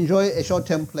wanted to enjoy a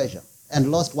short-term pleasure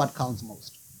and lost what counts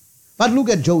most. But look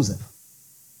at Joseph.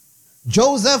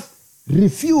 Joseph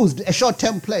refused a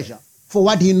short-term pleasure for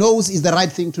what he knows is the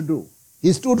right thing to do.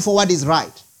 He stood for what is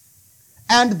right.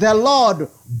 And the Lord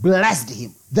blessed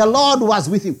him. The Lord was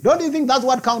with him. Don't you think that's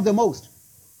what counts the most?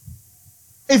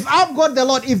 If I've got the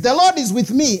Lord, if the Lord is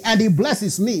with me and he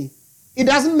blesses me, it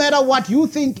doesn't matter what you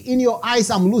think in your eyes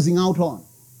I'm losing out on.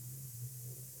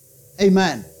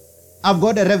 Amen. I've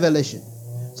got a revelation.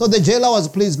 So the jailer was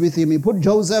pleased with him. He put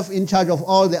Joseph in charge of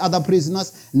all the other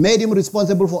prisoners, made him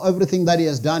responsible for everything that he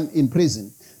has done in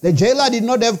prison. The jailer did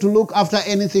not have to look after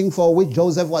anything for which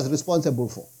Joseph was responsible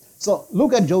for. So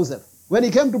look at Joseph. When he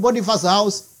came to Potiphar's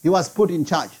house, he was put in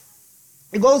charge.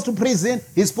 He goes to prison,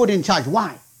 he's put in charge.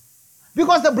 Why?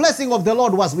 Because the blessing of the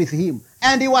Lord was with him,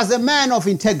 and he was a man of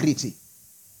integrity.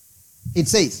 It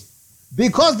says,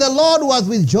 because the Lord was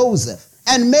with Joseph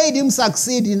and made him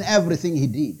succeed in everything he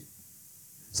did.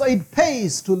 So it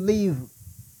pays to live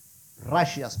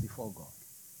righteous before God.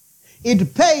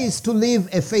 It pays to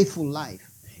live a faithful life.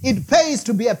 It pays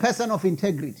to be a person of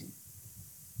integrity.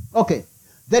 Okay,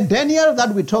 the Daniel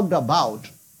that we talked about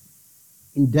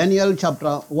in Daniel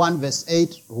chapter 1 verse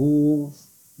 8, who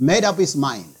made up his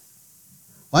mind.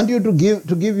 I want you to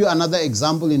give you another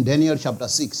example in Daniel chapter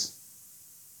 6,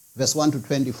 verse 1 to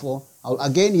 24. I'll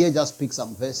again here just pick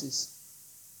some verses.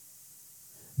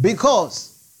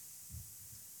 Because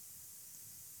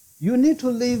you need to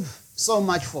live so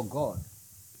much for God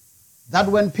that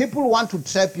when people want to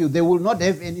trap you, they will not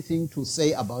have anything to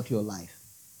say about your life.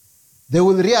 They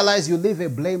will realize you live a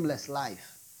blameless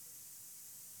life.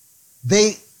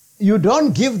 You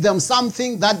don't give them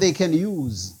something that they can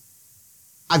use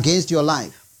against your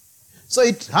life. So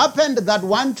it happened that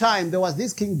one time there was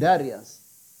this King Darius.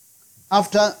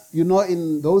 After,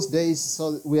 in those days,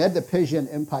 so we had the Persian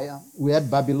Empire, we had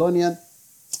Babylonian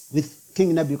with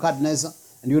King Nebuchadnezzar.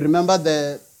 And you remember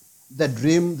the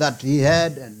dream that he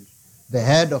had, and the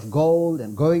head of gold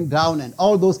and going down, and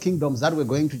all those kingdoms that were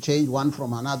going to change one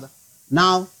from another.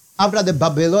 Now, after the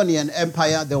Babylonian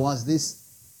Empire, there was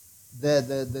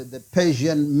the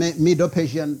Persian,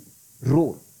 Medo-Persian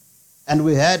rule. And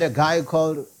we had a guy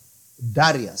called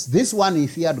Darius. This one, he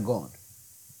feared God.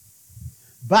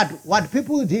 But what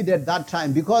people did at that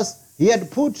time, because he had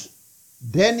put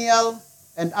Daniel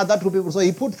and other two people, so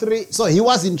he put three, so he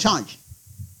was in charge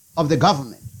of the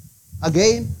government.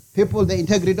 Again, the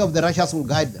integrity of the righteous will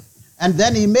guide them. And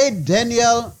then he made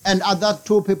Daniel and other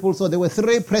two people, so there were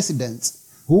three presidents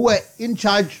who were in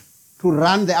charge to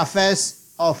run the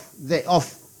affairs of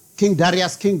King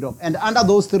Darius' kingdom. And under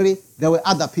those three, there were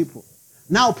other people.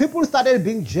 Now, people started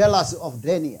being jealous of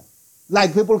Daniel,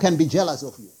 like people can be jealous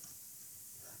of you.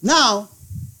 Now,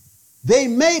 they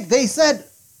said,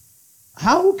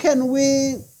 how can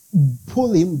we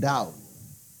pull him down?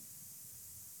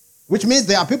 Which means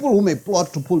there are people who may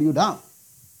plot to pull you down.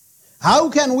 How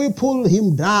can we pull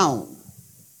him down?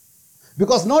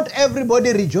 Because not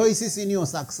everybody rejoices in your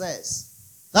success.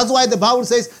 That's why the Bible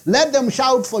says, let them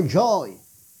shout for joy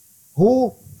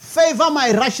who favor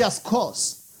my righteous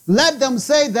cause. Let them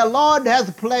say the Lord has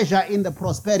pleasure in the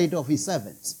prosperity of his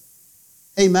servants.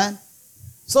 Amen.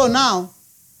 So now,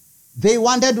 they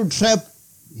wanted to trap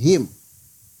him.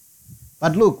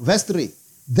 But look, verse 3.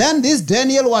 Then this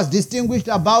Daniel was distinguished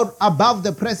above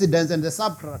the presidents and the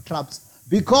satraps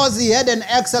because he had an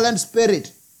excellent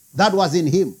spirit that was in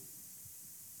him.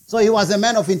 So he was a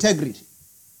man of integrity.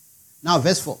 Now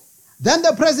verse 4. Then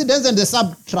the presidents and the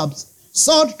satraps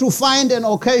sought to find an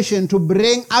occasion to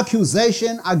bring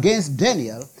accusation against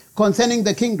Daniel concerning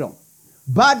the kingdom.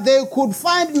 But they could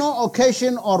find no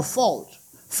occasion or fault,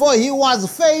 for he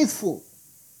was faithful,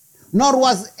 nor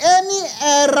was any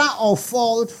error or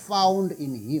fault found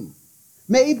in him.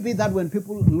 May it be that when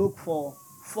people look for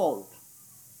fault,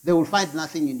 they will find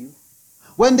nothing in you.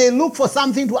 When they look for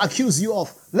something to accuse you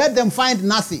of, let them find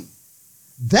nothing.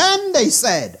 Then they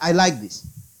said, I like this,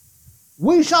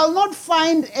 we shall not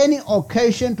find any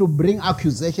occasion to bring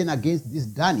accusation against this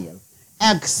Daniel,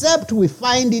 except we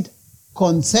find it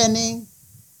concerning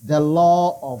the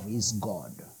law of his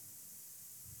God.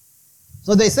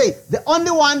 So they say, the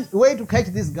only way to catch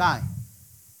this guy,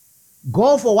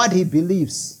 go for what he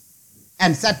believes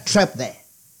and set trap there.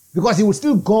 Because he would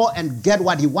still go and get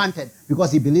what he wanted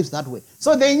because he believes that way.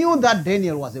 So they knew that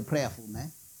Daniel was a prayerful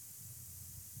man.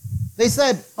 They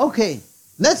said, okay,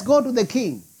 let's go to the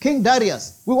king, King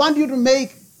Darius. We want you to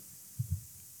make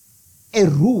a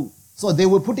rule. So they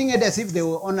were putting it as if they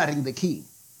were honoring the king.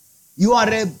 You are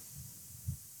a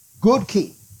good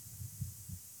king.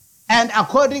 And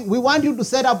we want you to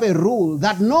set up a rule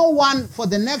that no one, for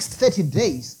the next 30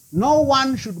 days, no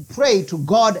one should pray to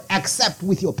God except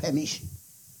with your permission.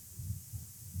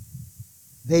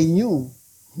 They knew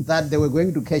that they were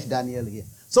going to catch Daniel here.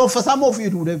 So for some of you,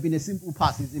 it would have been a simple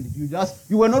pass, isn't it?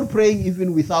 You were not praying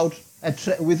even without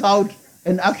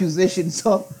an accusation.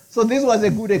 So this was a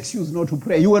good excuse not to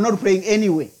pray. You were not praying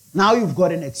anyway. Now you've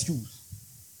got an excuse.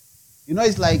 You know,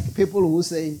 it's like people who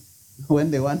say,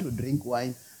 when they want to drink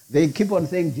wine, they keep on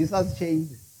saying, Jesus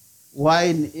changed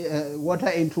water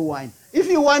into wine. If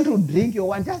you want to drink your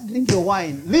wine, just drink your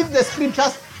wine. Leave the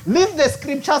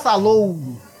scriptures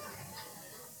alone.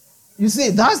 You see,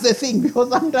 that's the thing, because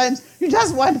sometimes you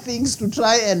just want things to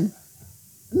try and...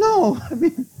 No,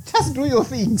 just do your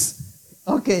things.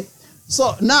 Okay.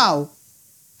 So now,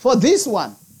 for this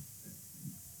one,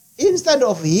 instead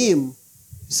of him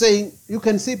saying, you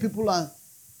can see people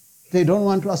they don't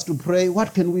want us to pray,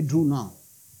 what can we do now?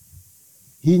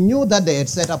 He knew that they had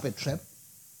set up a trap.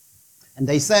 And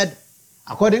they said,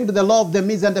 according to the law of the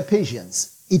Medes and the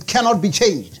Persians, it cannot be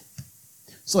changed.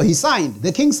 So he signed,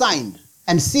 the king signed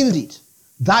and sealed it,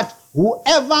 that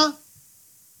whoever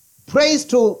prays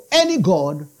to any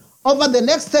god over the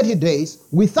next 30 days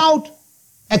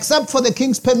except for the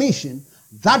king's permission,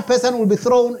 that person will be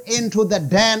thrown into the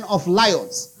den of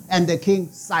lions. And the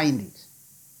king signed it.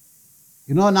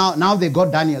 You know, now they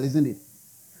got Daniel, isn't it?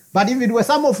 But if it were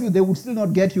some of you, they would still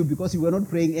not get you because you were not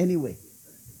praying anyway.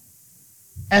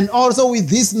 And also with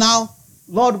this now,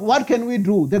 Lord, what can we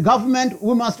do? The government,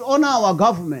 we must honor our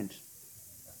government.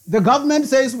 The government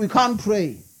says we can't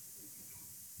pray.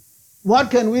 What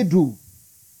can we do?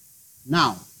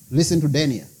 Now, listen to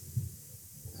Daniel.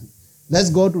 Let's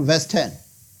go to verse 10.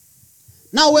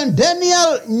 Now, when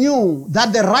Daniel knew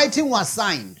that the writing was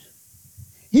signed,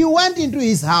 he went into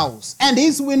his house, and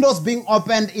his windows being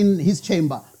opened in his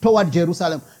chamber toward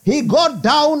Jerusalem, he got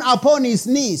down upon his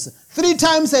knees 3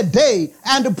 times a day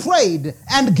and prayed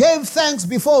and gave thanks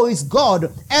before his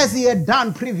God as he had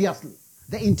done previously.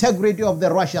 The integrity of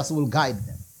the righteous will guide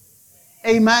them.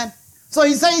 Amen. So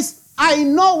he says, I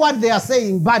know what they are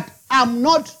saying, but I'm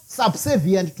not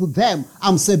subservient to them.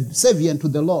 I'm subservient to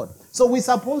the Lord. So we're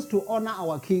supposed to honor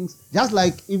our kings, just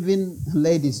like even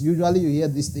ladies. Usually you hear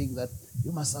this thing that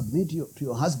you must submit to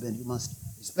your husband. You must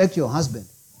respect your husband.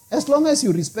 As long as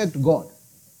you respect God.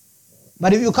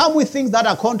 But if you come with things that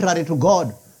are contrary to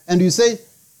God, and you say,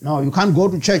 no, you can't go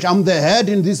to church. I'm the head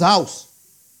in this house.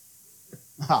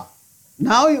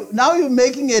 Now you're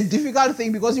making a difficult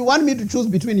thing because you want me to choose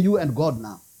between you and God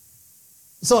now.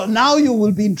 So now you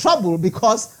will be in trouble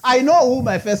because I know who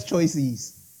my first choice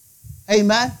is.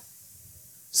 Amen.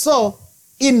 So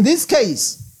in this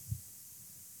case,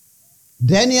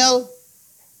 Daniel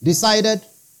decided,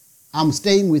 I'm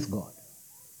staying with God.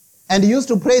 And he used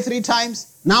to pray 3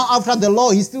 times. Now after the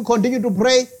law, he still continued to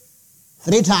pray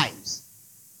 3 times.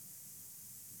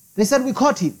 They said, we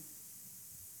caught him.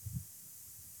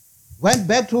 Went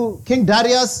back to King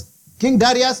Darius. King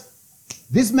Darius,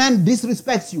 this man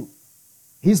disrespects you.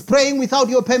 He's praying without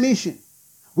your permission.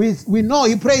 We know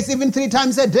he prays even 3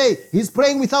 times a day. He's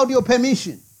praying without your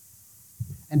permission.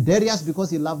 And Darius, because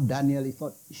he loved Daniel, he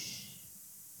thought, shh.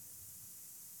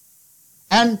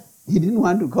 And he didn't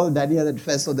want to call Daniel at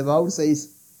first, so the Bible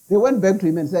says, they went back to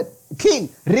him and said, King,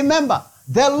 remember,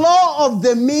 the law of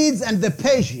the Medes and the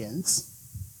Persians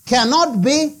cannot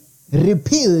be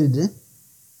repealed.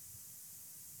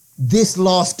 This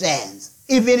law stands,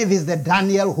 even if it's the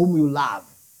Daniel whom you love.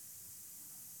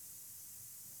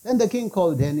 Then the king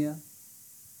called Daniel.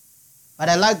 But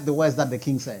I like the words that the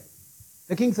king said.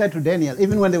 The king said to Daniel,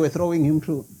 even when they were throwing him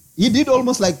through, he did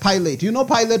almost like Pilate. You know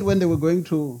Pilate, when they were going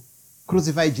to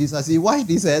crucify Jesus, he washed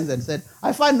his hands and said,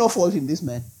 I find no fault in this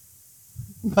man.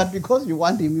 But because you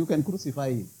want him, you can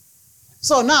crucify him.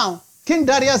 So now, King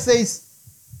Darius says,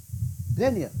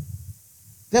 Daniel,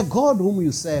 the God whom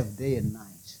you serve day and night.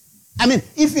 I mean,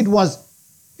 if it was,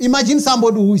 imagine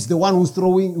somebody who is the one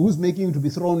who's making you to be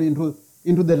thrown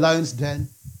into the lion's den.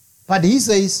 But he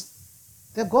says,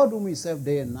 the God whom you serve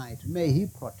day and night, may he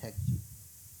protect you.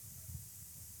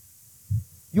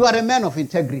 You are a man of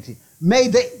integrity.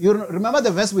 You remember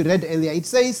the verse we read earlier? It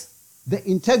says, the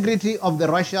integrity of the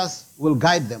righteous will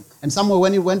guide them. And somewhere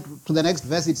when you went to the next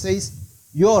verse, it says,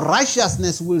 your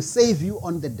righteousness will save you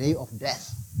on the day of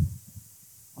death.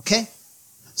 Okay?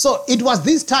 So it was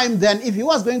this time then, if he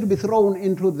was going to be thrown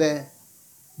into the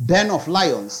den of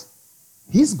lions,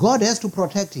 his God has to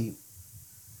protect him.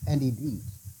 And he did.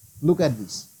 Look at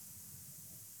this.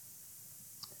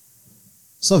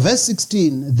 So verse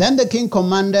 16, then the king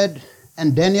commanded,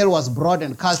 and Daniel was brought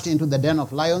and cast into the den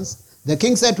of lions. The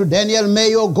king said to Daniel, may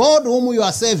your God whom you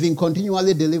are serving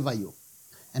continually deliver you.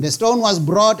 And a stone was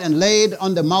brought and laid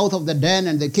on the mouth of the den,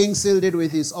 and the king sealed it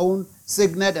with his own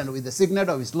signet and with the signet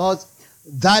of his lords,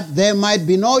 that there might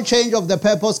be no change of the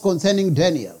purpose concerning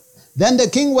Daniel. Then the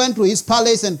king went to his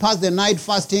palace and passed the night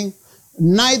fasting.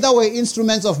 Neither were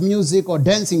instruments of music or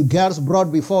dancing girls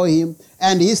brought before him,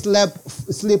 and his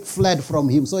sleep fled from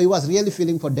him. So he was really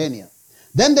feeling for Daniel.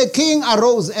 Then the king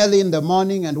arose early in the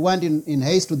morning and went in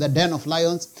haste to the den of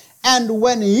lions. And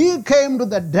when he came to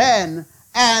the den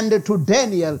and to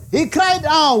Daniel, he cried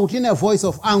out in a voice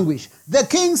of anguish. The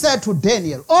king said to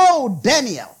Daniel, "O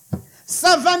Daniel,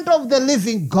 servant of the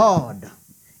living God,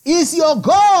 is your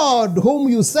God whom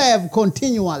you serve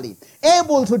continually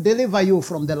able to deliver you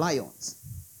from the lions?"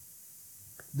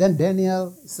 Then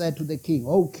Daniel said to the king,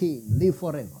 "O king, live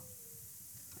forever.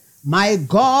 My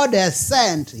God has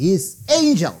sent his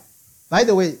angel." By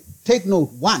the way, take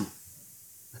note, one.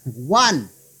 One.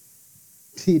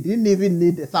 He didn't even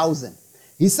need 1,000.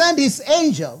 He sent his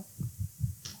angel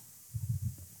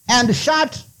and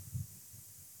shut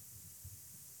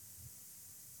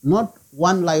not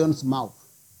one lion's mouth,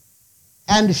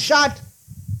 and shut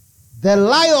the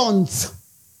lion's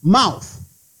mouth,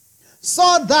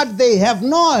 so that they have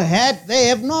not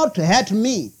hurt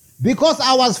me, because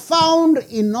I was found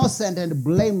innocent and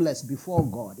blameless before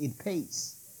God. It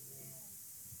pays.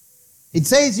 It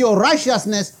says your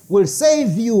righteousness will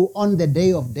save you on the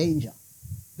day of danger.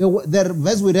 The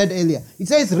verse we read earlier. It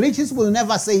says riches will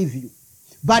never save you,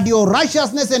 but your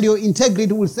righteousness and your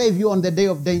integrity will save you on the day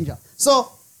of danger.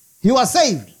 So he was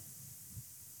saved.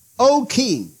 "O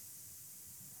king,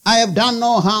 I have done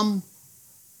no harm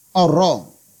or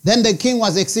wrong." Then the king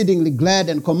was exceedingly glad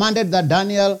and commanded that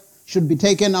Daniel should be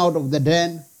taken out of the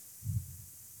den.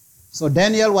 So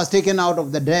Daniel was taken out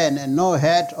of the den, and no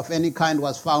hurt of any kind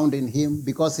was found in him,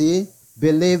 because he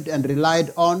believed and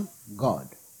relied on God.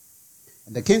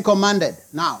 And the king commanded.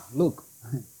 Now, look,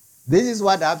 this is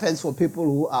what happens for people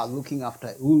who are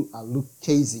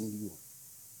chasing you.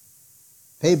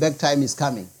 Payback time is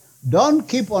coming. Don't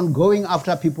keep on going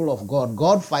after people of God.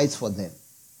 God fights for them.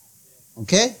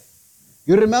 Okay?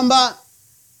 You remember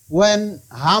when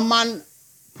Haman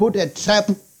put a trap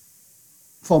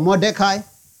for Mordecai,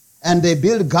 and they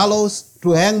built gallows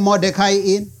to hang Mordecai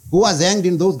in? Who was hanged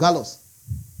in those gallows?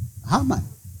 Haman.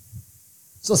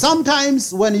 So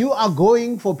sometimes when you are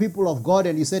going for people of God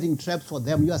and you're setting traps for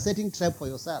them, you are setting trap for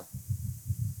yourself.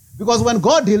 Because when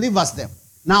God delivers them,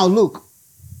 now look,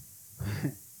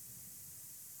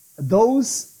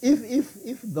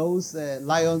 if those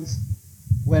lions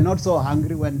were not so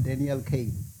hungry when Daniel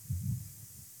came.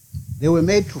 They were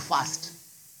made to fast.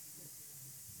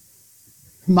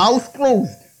 Mouth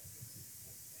closed.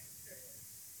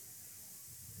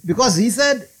 Because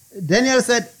Daniel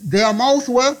said, their mouths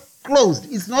were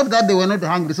closed. It's not that they were not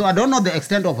hungry. So I don't know the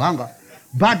extent of hunger.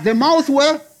 But the mouths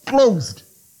were closed.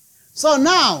 So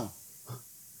now,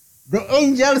 the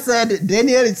angel said,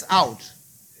 Daniel is out.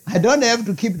 I don't have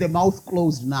to keep the mouth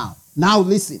closed now. Now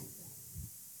listen.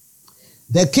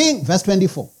 The king, verse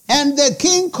 24, and the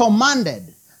king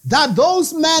commanded that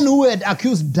those men who had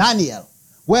accused Daniel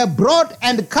were brought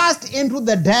and cast into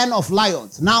the den of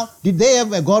lions. Now, did they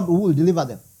have a God who will deliver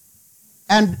them?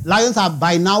 And lions are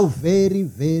by now very,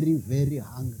 very, very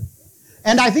hungry.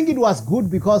 And I think it was good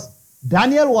because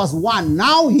Daniel was one.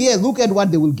 Now here, look at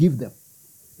what they will give them.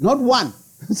 Not one.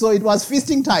 So it was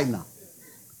feasting time now.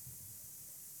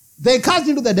 They cast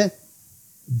into the den.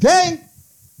 They,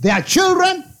 their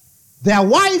children, their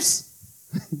wives.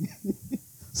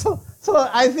 So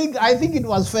I think it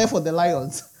was fair for the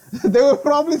lions. They were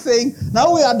probably saying,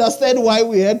 now we understand why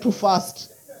we had to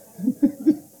fast.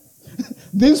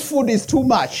 This food is too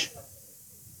much.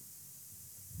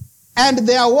 And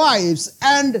their wives.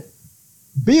 And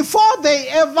before they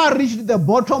ever reached the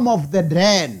bottom of the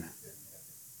den,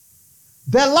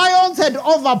 the lions had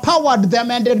overpowered them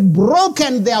and had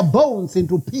broken their bones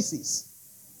into pieces.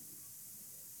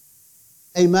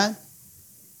 Amen.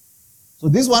 So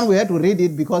this one we had to read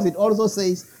it because it also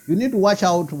says you need to watch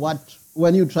out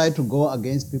when you try to go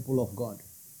against people of God.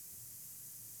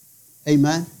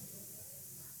 Amen.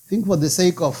 I think for the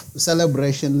sake of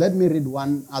celebration, let me read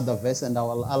one other verse and I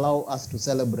will allow us to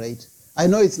celebrate. I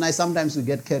know it's nice, sometimes we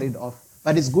get carried off,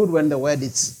 but it's good when the word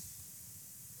is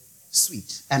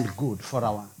sweet and good for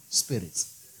our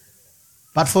spirits.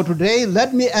 But for today,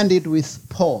 let me end it with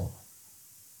Paul.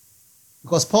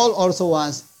 Because Paul also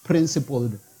was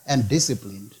principled and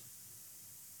disciplined.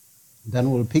 Then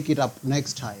we'll pick it up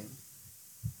next time.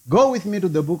 Go with me to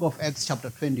the book of Acts chapter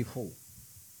 24.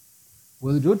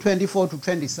 We'll do 24 to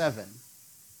 27.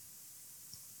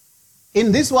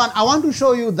 In this one, I want to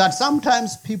show you that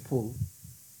sometimes people,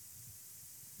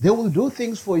 they will do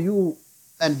things for you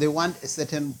and they want a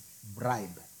certain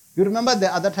bribe. You remember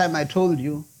the other time I told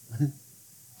you,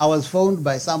 I was phoned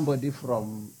by somebody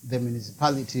from the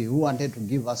municipality who wanted to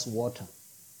give us water.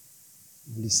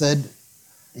 And he said,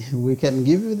 we can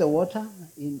give you the water.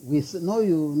 We said, no,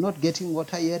 you're not getting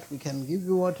water yet. We can give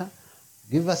you water.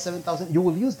 Give us 7,000. You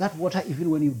will use that water even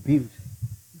when you build.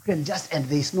 You can just, and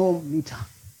there's no meter.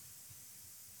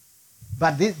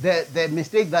 But the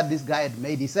mistake that this guy had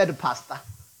made, he said pastor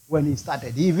when he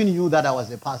started. He even knew that I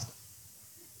was a pastor.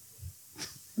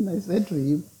 And I said to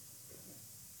him,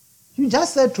 you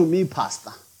just said to me,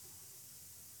 pastor.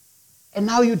 And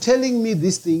now you're telling me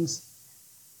these things.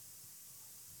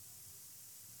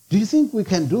 Do you think we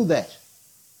can do that?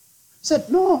 He said,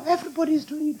 no, everybody is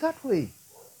doing it that way.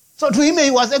 So to him,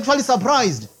 he was actually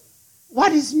surprised.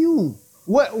 What is new?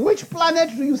 Which planet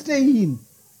do you stay in?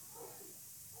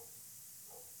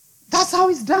 That's how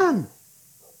it's done.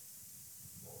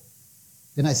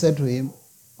 Then I said to him,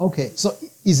 okay, so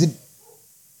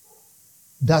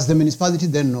does the municipality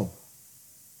then know?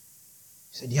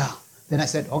 He said, yeah. Then I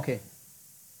said, okay.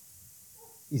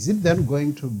 Is it then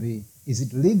going to be, is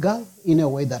it legal in a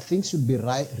way that things should be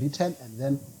written and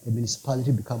then the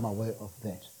municipality become aware of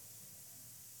that?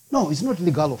 No, it's not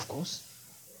legal, of course.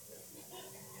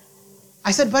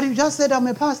 I said, but you just said I'm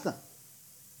a pastor.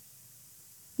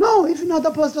 No, even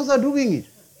other pastors are doing it.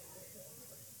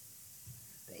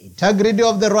 The integrity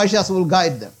of the righteous will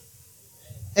guide them.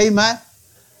 Amen.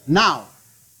 Now,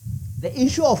 the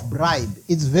issue of bribe,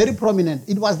 it's very prominent.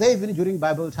 It was there even during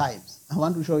Bible times. I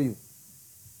want to show you.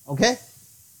 Okay?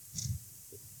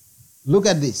 Look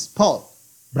at this. Paul,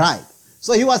 bribe.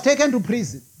 So he was taken to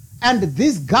prison. And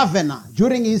this governor,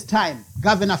 during his time,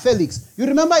 Governor Felix, you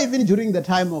remember even during the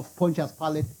time of Pontius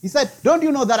Pilate, he said, don't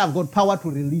you know that I've got power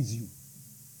to release you?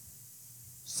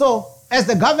 So, as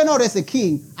the governor or as a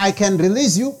king, I can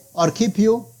release you or keep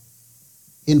you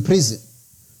in prison.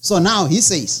 So now he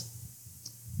says,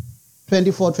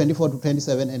 24 to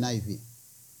 27 NIV,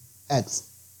 Acts.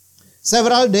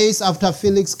 Several days after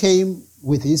Felix came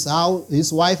with his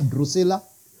wife Drusilla,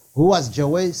 who was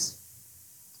Jewess,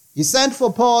 he sent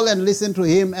for Paul and listened to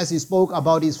him as he spoke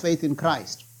about his faith in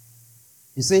Christ.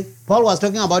 You see, Paul was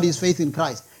talking about his faith in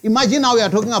Christ. Imagine now we are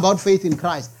talking about faith in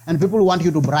Christ and people want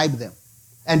you to bribe them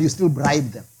and you still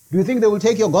bribe them. Do you think they will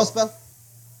take your gospel?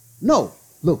 No.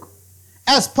 Look,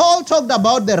 as Paul talked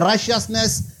about the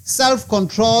righteousness,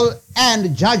 self-control,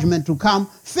 and judgment to come,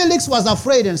 Felix was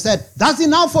afraid and said, that's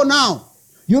enough for now.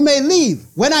 You may leave.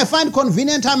 When I find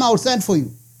convenient time, I will send for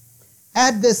you.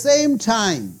 At the same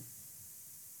time,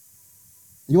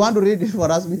 you want to read it for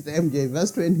us, Mr. MJ,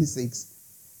 verse 26,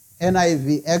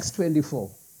 NIV, Acts 24.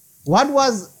 What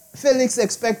was Felix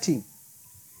expecting?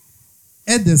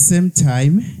 At the same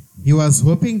time, he was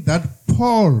hoping that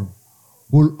Paul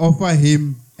would offer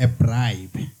him a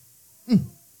bribe.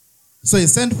 So he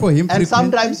sent for him. And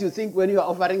sometimes you think when you are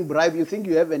offering bribe, you think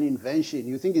you have an invention.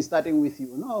 You think he's starting with you.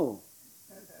 No.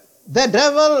 The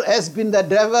devil has been the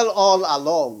devil all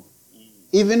along,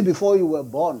 even before you were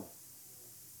born.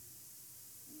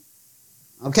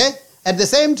 Okay? At the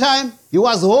same time, he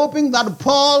was hoping that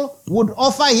Paul would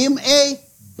offer him a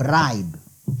bribe.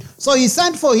 So he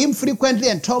sent for him frequently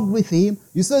and talked with him.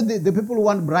 You said the people who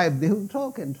want bribe, they will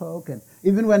talk and talk. And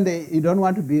even when you don't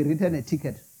want to be written a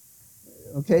ticket,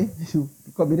 okay? You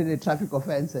committed a traffic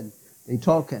offense and they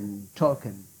talk and talk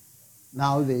and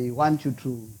now they want you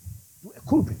to do a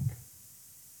cool drink.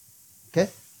 Okay?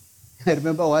 I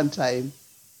remember one time,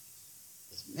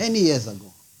 many years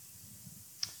ago,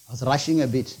 I was rushing a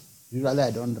bit. Usually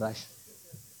I don't rush.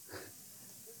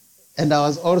 And I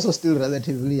was also still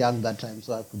relatively young that time,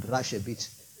 so I could rush a bit.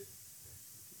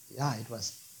 Yeah, it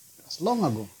was long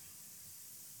ago.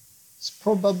 It's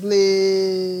probably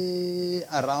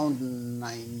around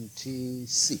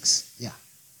 96. Yeah.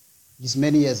 It's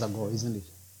many years ago, isn't it?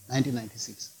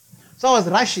 1996. So I was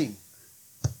rushing.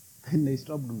 And they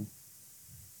stopped me.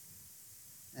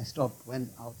 I stopped,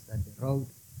 went out at the road.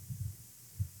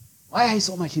 Why are you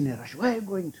so much in a rush? Where are you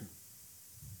going to?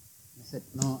 I said,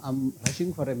 no, I'm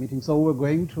rushing for a meeting. So we're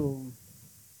going to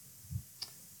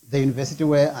the university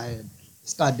where I had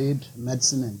studied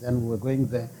medicine, and then we were going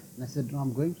there. And I said, no,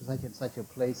 I'm going to such and such a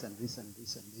place, and this and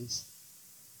this and this.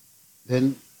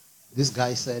 Then this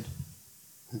guy said,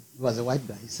 he was a white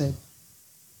guy, he said,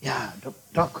 yeah,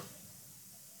 Doc,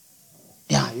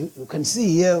 yeah, you can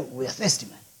see here we're thirsty,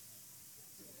 man.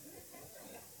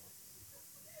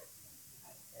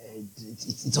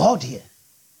 It's hot here.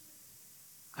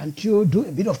 Can't you do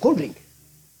a bit of cold drink?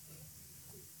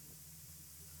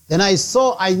 Then I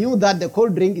knew that the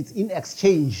cold drink is in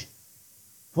exchange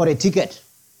for a ticket.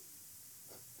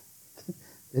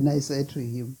 Then I said to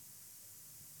him,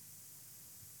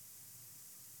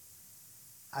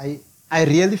 I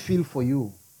really feel for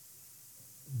you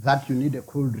that you need a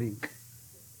cold drink.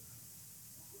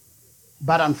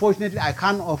 But unfortunately, I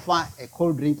can't offer a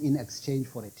cold drink in exchange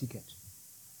for a ticket.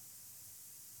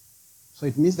 So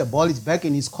it means the ball is back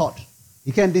in his court.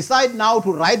 He can decide now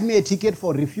to write me a ticket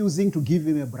for refusing to give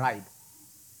him a bribe.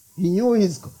 He knew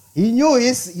his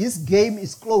game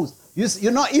is closed. You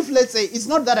know, if let's say, it's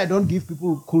not that I don't give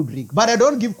people cool drink, but I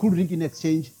don't give cool drink in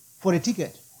exchange for a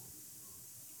ticket.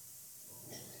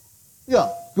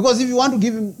 Yeah, because if you want to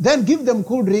give him, then give them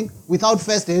cool drink without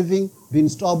first having been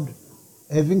stopped,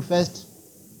 having first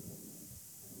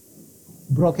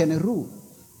broken a rule.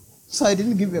 So I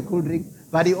didn't give a cool drink.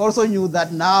 But he also knew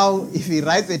that now, if he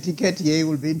writes a ticket here, he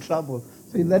will be in trouble.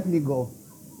 So he let me go.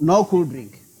 No cool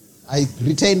drink. I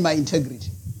retained my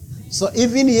integrity. So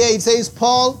even here it says,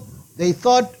 Paul, they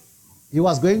thought he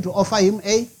was going to offer him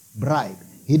a bribe.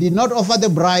 He did not offer the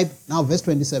bribe. Now verse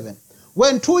 27.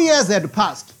 When 2 years had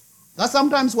passed, that's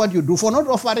sometimes what you do. For not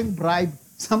offering bribe,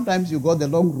 sometimes you go the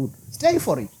long route. Stay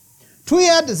for it. 2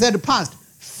 years had passed.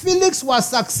 Felix was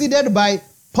succeeded by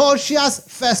Porcius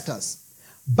Festus.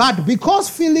 But because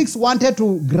Felix wanted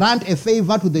to grant a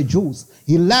favor to the Jews,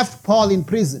 he left Paul in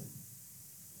prison.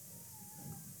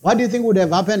 What do you think would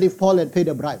have happened if Paul had paid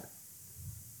a bribe?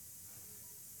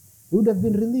 He would have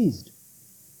been released.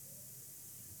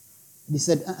 He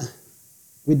said,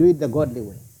 we do it the godly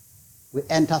way. We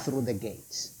enter through the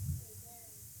gates.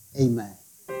 Amen.